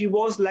 She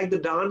was like the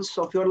dance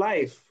of your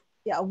life.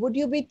 Yeah. Would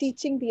you be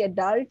teaching the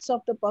adults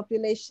of the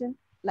population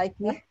like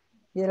me?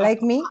 Yeah,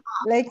 like me?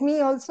 Like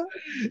me also?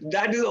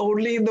 That is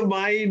only in the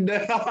mind.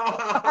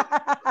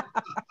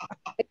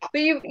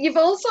 But you've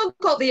also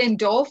got the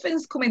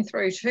endorphins coming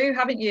through too,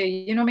 haven't you?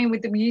 You know what I mean,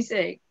 with the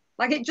music.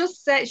 Like it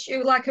just sets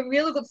you like a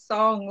really good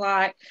song,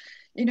 like,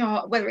 you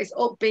know, whether it's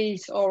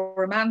upbeat or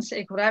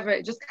romantic, whatever,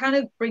 it just kind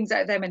of brings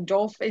out them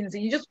endorphins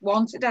and you just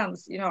want to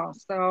dance, you know.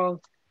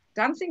 So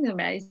dancing is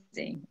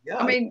amazing. Yeah,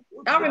 I mean,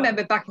 I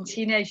remember back in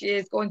teenage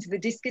years going to the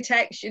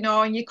discotheques, you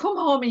know, and you come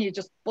home and you're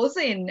just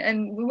buzzing,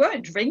 and we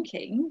weren't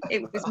drinking.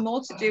 It was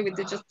more to do with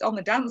the just on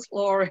the dance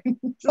floor.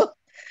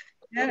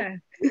 Yeah.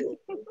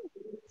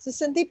 So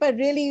Sandip, I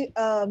really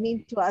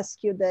mean to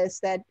ask you this,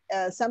 that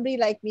somebody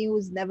like me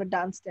who's never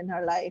danced in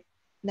her life,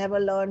 never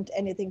learned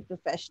anything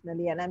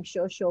professionally, and I'm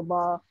sure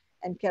Shobhaa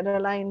and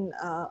Caroline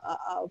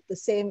the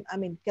same. I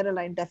mean,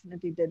 Caroline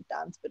definitely did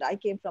dance, but I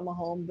came from a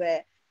home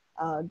where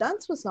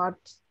dance was not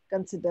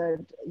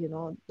considered, you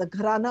know, the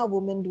gharana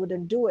woman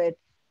wouldn't do it.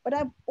 But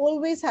I've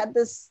always had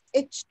this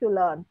itch to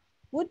learn.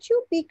 Would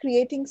you be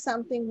creating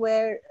something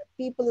where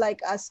people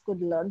like us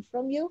could learn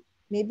from you,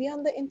 maybe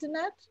on the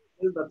internet?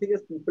 There's nothing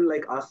as people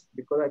like us,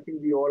 because I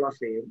think we all are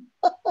same.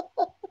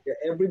 Yeah,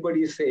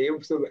 everybody is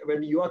same. So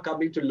when you are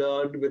coming to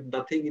learn with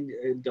nothing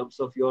in terms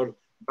of your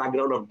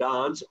background of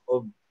dance,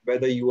 or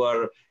whether you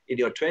are in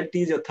your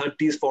 20s, your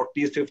 30s,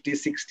 40s,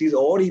 50s, 60s,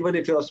 or even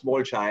if you're a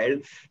small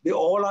child, they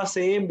all are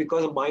same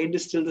because the mind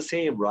is still the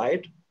same,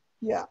 right?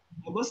 Yeah.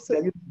 I must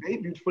tell you a very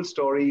beautiful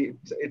story.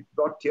 It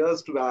brought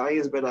tears to my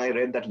eyes when I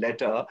read that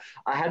letter.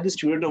 I had this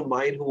student of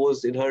mine who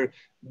was in her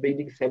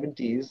beginning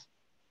 70s.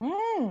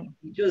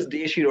 Teacher's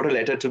Day, she wrote a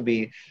letter to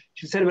me.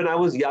 She said, when I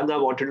was young, I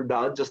wanted to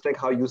dance, just like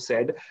how you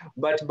said.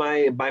 But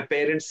my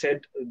parents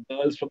said,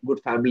 girls from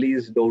good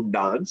families don't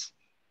dance.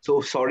 So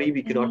sorry,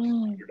 we cannot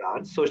teach you to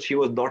dance. So she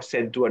was not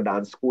sent to a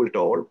dance school at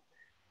all.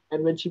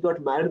 And when she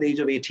got married at the age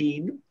of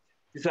 18,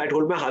 she said, I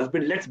told my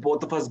husband, let's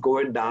both of us go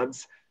and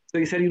dance. So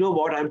he said, you know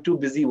what, I'm too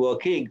busy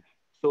working.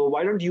 So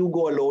why don't you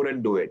go alone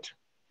and do it?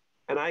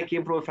 And I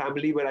came from a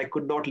family where I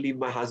could not leave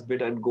my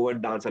husband and go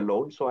and dance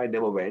alone. So I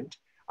never went.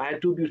 I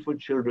had two beautiful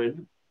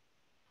children.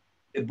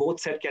 They both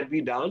said, can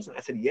we dance?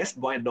 I said, yes,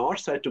 why not?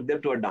 So I took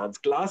them to a dance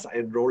class. I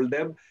enrolled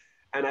them.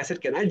 And I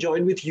said, can I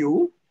join with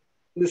you?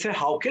 And they said,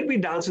 how can we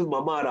dance with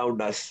mama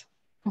around us?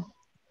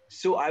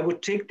 So I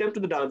would take them to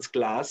the dance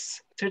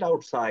class, sit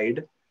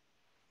outside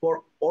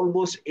for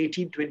almost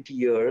 18, 20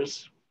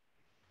 years.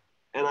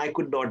 And I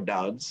could not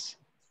dance.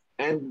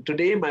 And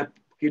today my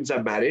kids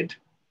are married.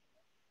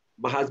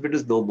 My husband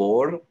is no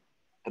more.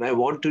 And I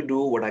want to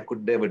do what I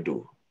could never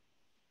do.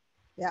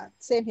 Yeah,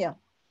 same here.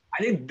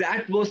 I think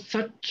that was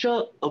such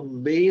an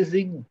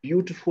amazing,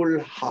 beautiful,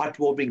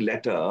 heartwarming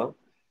letter.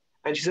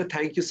 And she said,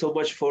 thank you so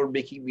much for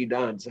making me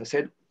dance. I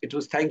said, it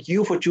was thank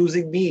you for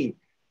choosing me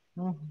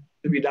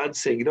to be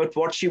dancing. You know,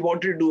 what she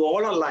wanted to do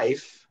all her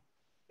life,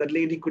 that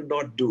lady could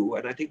not do.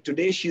 And I think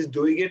today she's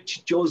doing it.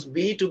 She chose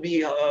me to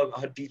be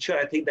her teacher.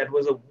 I think that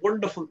was a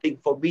wonderful thing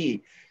for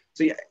me.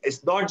 So yeah,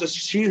 it's not just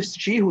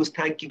she who's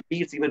thanking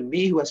me, it's even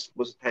me who was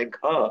to thank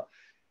her.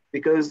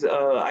 Because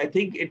I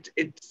think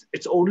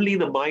it's only in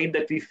the mind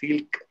that we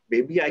feel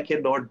maybe I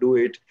cannot do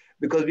it,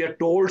 because we are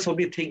told so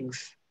many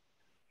things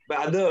by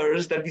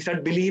others that we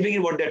start believing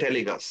in what they're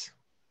telling us.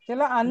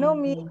 Chalo,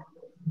 Anu,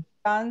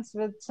 dance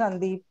with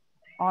Sandip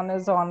on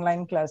his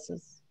online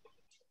classes.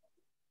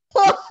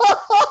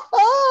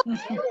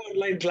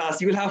 Online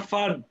class, you will have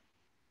fun.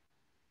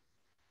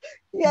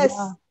 Yes.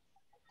 Yeah.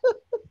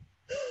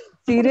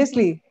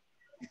 Seriously.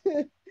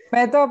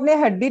 मैं तो अपने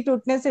हड्डी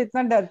टूटने से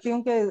इतना डरती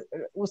हूँ कि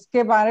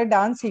उसके बारे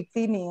डांस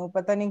सीखती नहीं हूँ,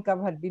 पता नहीं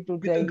कब हड्डी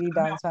टूट जाएगी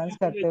डांस वांस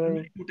करते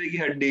हुए. टूटेगी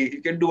हड्डी.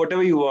 You can do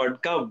whatever you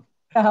want. Come.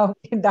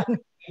 Okay, done.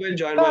 Come and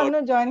join तो my. हम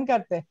लोग ज्वाइन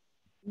करते हैं.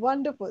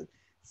 Wonderful.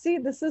 See,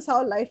 this is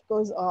how life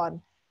goes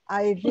on.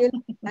 I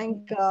really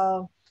thank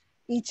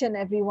each and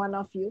every one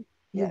of you.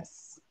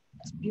 Yes,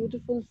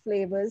 beautiful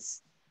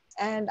flavors.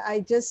 And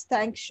I just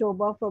thank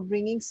Shobha for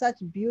bringing such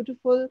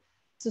beautiful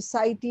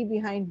society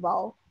behind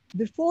WOW.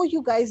 Before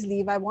you guys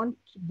leave, I want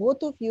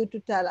both of you to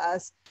tell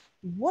us,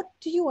 what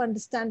do you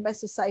understand by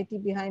society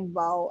behind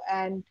WOW,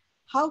 and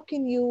how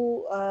can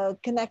you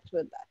connect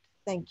with that?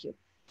 Thank you.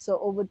 So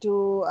over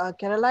to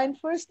Caroline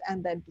first,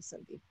 and then to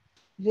Sandip.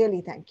 Really,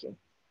 thank you.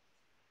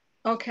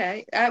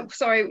 Okay.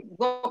 Sorry,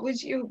 what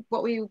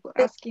were you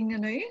asking,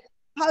 Anu?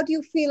 How do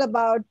you feel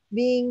about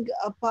being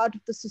a part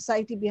of the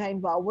society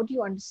behind WOW? What do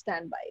you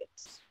understand by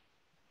it?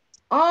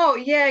 Oh,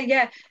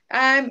 yeah.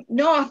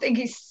 No, I think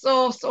it's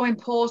so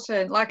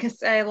important. Like I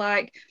say,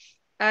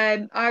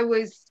 I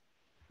was,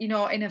 in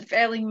a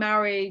failing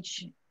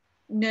marriage,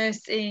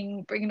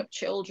 nursing, bringing up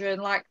children,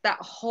 like that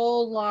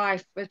whole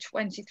life for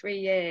 23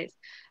 years.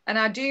 And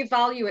I do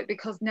value it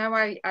because now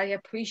I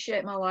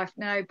appreciate my life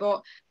now.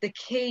 But the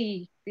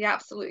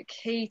absolute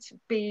key to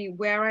be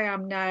where I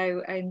am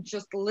now and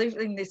just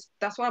living this,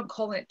 that's why I'm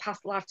calling it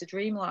past life to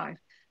dream life.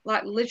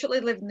 Like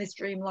literally living this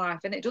dream life.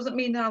 And it doesn't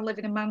mean that I live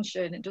in a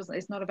mansion.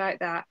 It's not about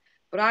that.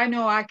 But I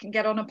know I can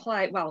get on a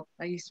plane. Well,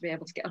 I used to be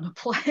able to get on a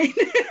plane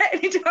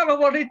anytime I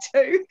wanted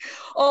to.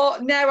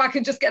 Or now I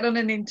can just get on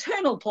an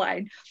internal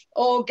plane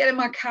or get in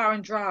my car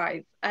and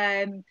drive.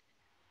 And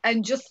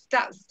just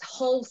that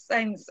whole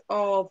sense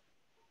of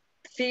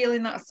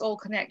feeling that soul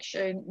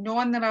connection,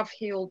 knowing that I've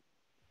healed,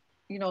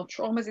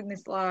 traumas in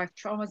this life,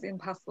 traumas in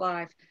past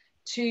life,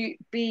 to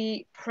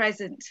be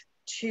present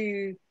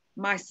to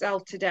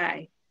myself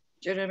today.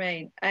 Do you know what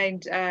I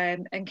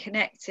mean? And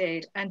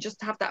connected, and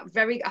just have that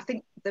I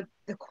think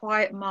the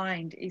quiet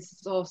mind is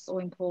so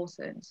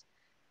important.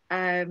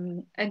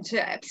 And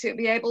to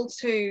be able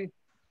to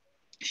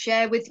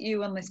share with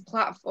you on this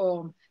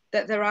platform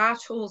that there are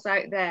tools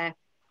out there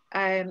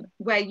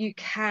where you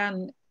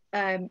can,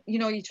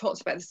 you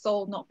talked about the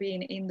soul not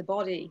being in the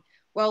body.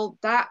 Well,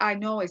 that I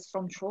know is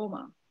from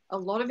trauma. A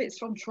lot of it's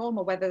from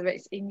trauma, whether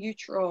it's in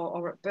utero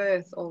or at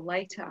birth or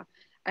later.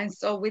 And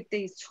so with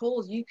these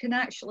tools, you can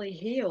actually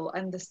heal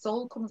and the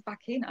soul comes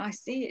back in. I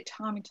see it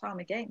time and time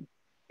again.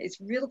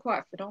 It's really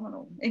quite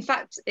phenomenal. In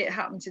fact, it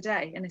happened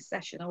today in a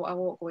session. I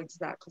won't go into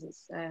that because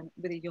it's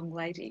with a young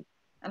lady.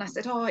 And I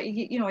said, oh, are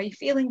you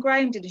feeling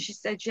grounded? And she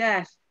said,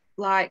 yeah,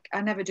 like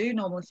I never do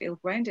normally feel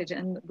grounded.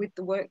 And with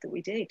the work that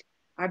we did,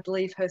 I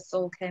believe her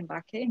soul came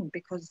back in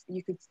because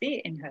you could see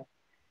it in her.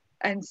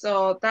 And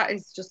so that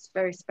is just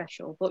very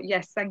special. But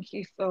yes, thank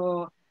you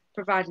for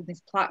providing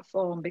this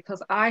platform,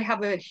 because I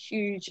have a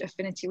huge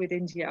affinity with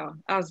India,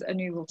 as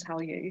Anu will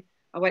tell you.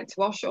 I went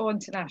to Osho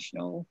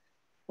International,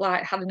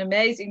 had an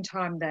amazing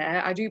time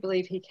there. I do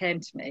believe he came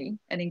to me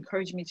and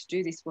encouraged me to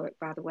do this work,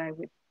 by the way,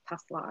 with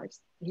past lives.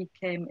 He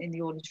came in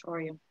the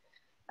auditorium.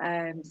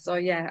 So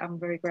yeah, I'm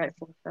very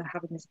grateful for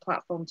having this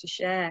platform to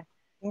share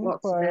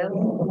what's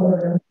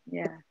available.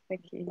 Yeah,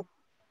 thank you.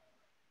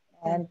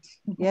 And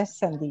yes,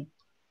 Sandip.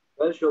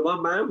 Well, Shobha,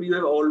 ma'am, you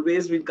have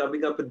always been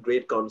coming up with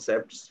great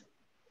concepts.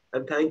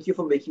 And thank you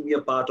for making me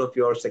a part of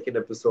your second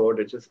episode.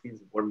 It just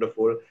feels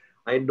wonderful.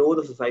 I know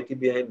the society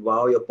behind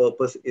WOW, your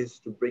purpose is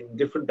to bring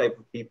different type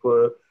of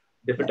people,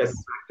 different types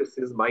of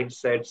practices,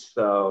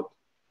 mindsets,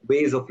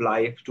 ways of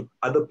life to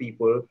other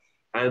people.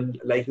 And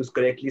like you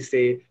correctly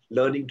say,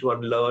 learning to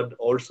unlearn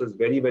also is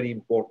very, very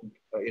important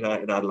in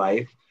our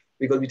life,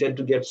 because we tend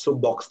to get so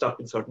boxed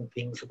up in certain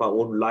things of our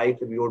own life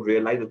and we don't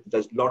realize that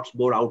there's lots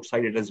more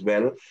outside it as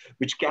well,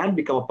 which can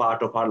become a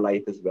part of our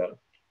life as well.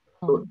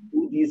 So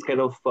through these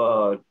kind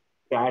of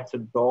chats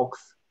and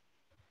talks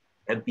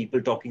and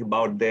people talking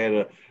about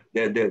their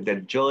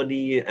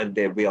journey and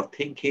their way of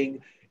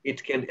thinking,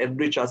 it can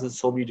enrich us in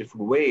so many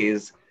different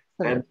ways.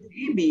 And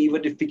maybe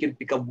even if we can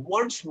pick up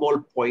one small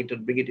point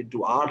and bring it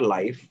into our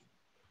life,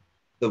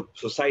 the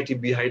society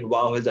behind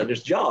WOW has done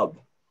its job.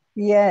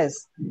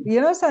 Yes.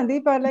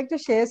 Sandip, I'd like to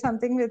share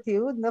something with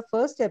you. In the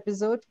first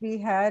episode, we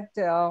had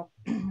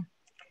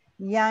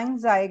Yang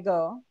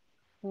Zyger,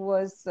 who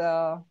was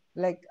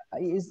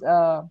is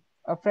a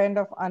friend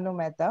of Anu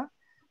Mehta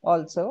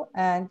also.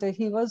 And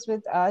he was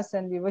with us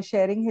and we were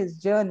sharing his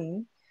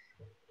journey.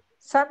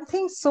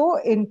 Something so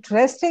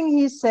interesting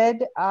he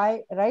said,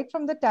 right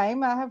from the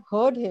time I have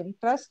heard him,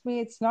 trust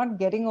me, it's not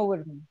getting over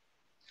me.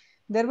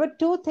 There were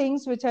two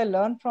things which I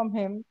learned from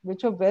him,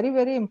 which were very,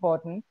 very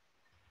important.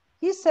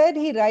 He said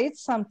he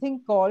writes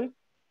something called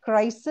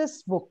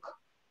crisis book.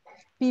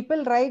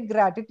 People write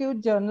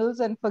gratitude journals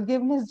and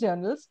forgiveness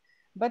journals,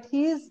 but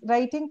he is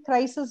writing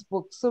crisis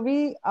books. So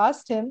we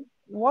asked him,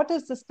 what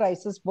is this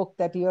crisis book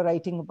that you're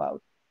writing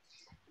about?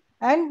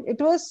 And it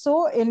was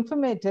so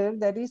informative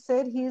that he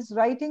said he's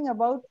writing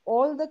about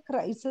all the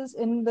crises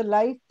in the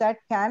life that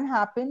can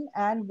happen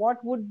and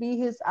what would be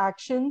his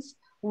actions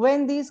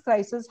when these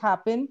crises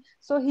happen.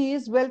 So he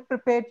is well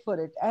prepared for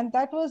it. And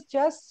that was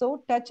just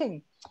so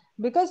touching,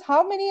 because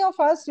how many of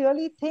us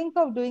really think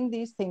of doing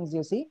these things,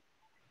 you see?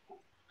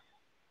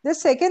 The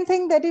second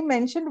thing that he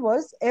mentioned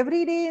was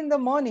every day in the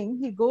morning,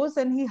 he goes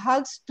and he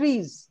hugs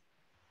trees.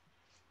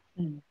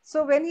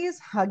 So when he is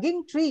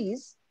hugging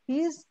trees,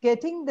 he is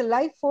getting the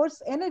life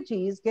force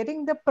energy, he's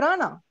getting the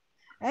prana.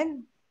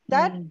 And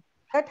that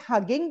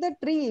hugging the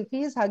tree, if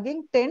he is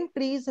hugging 10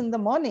 trees in the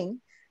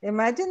morning,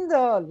 imagine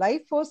the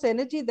life force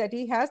energy that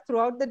he has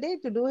throughout the day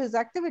to do his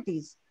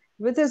activities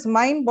with his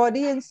mind,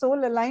 body, and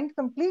soul aligned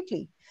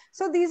completely.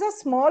 So these are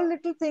small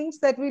little things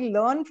that we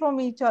learn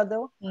from each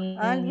other,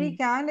 and we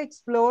can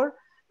explore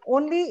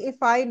only if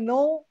I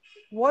know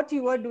what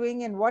you are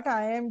doing and what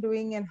I am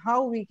doing and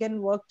how we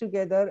can work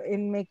together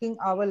in making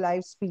our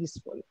lives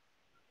peaceful.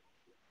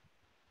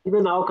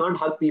 Even now, can't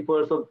hug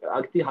people, so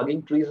actually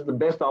hugging trees is the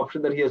best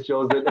option that he has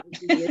chosen.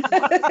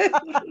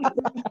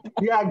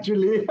 Yeah,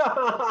 actually.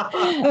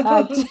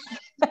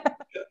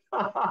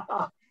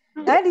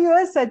 And he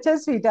was such a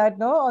sweetheart,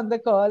 no, on the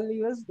call.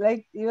 He was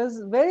like, he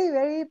was very,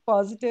 very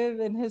positive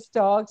in his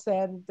talks,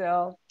 and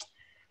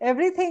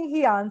everything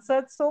he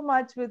answered so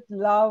much with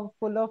love,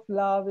 full of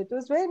love. It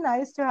was very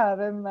nice to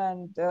have him.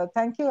 And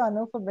thank you,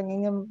 Anu, for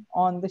bringing him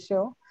on the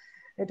show.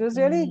 It was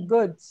really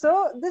good.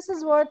 So this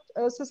is what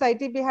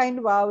Society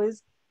Behind Wow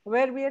is,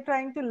 where we are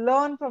trying to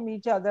learn from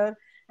each other.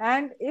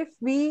 And if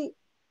we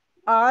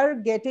are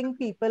getting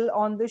people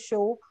on the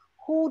show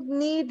who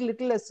need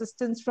little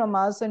assistance from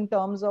us in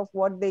terms of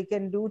what they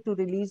can do to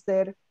release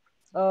their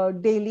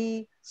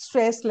daily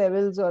stress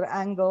levels or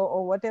anger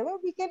or whatever,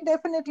 we can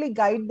definitely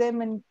guide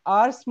them in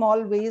our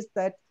small ways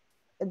that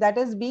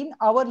has been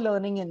our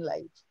learning in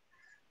life.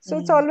 So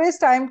it's always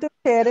time to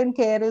share and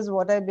care is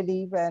what I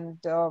believe. And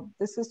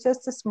this is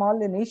just a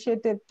small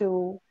initiative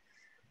to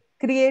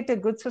create a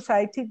good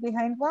society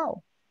behind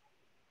Wow.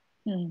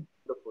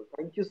 Wonderful.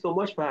 Thank you so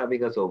much for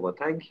having us over.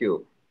 Thank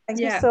you. Thank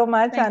you so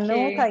much, Thank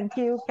Anu. you. Thank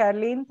you,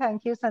 Caroline.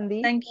 Thank you,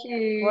 Sandeep. Thank It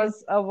you.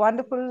 was a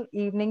wonderful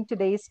evening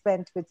today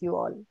spent with you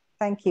all.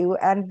 Thank you.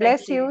 And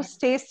bless Thank you. you.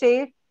 Stay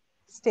safe.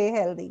 Stay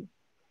healthy.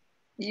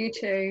 You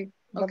too.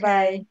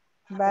 Bye-bye. Okay.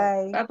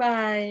 Bye.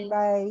 Bye-bye.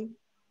 Bye.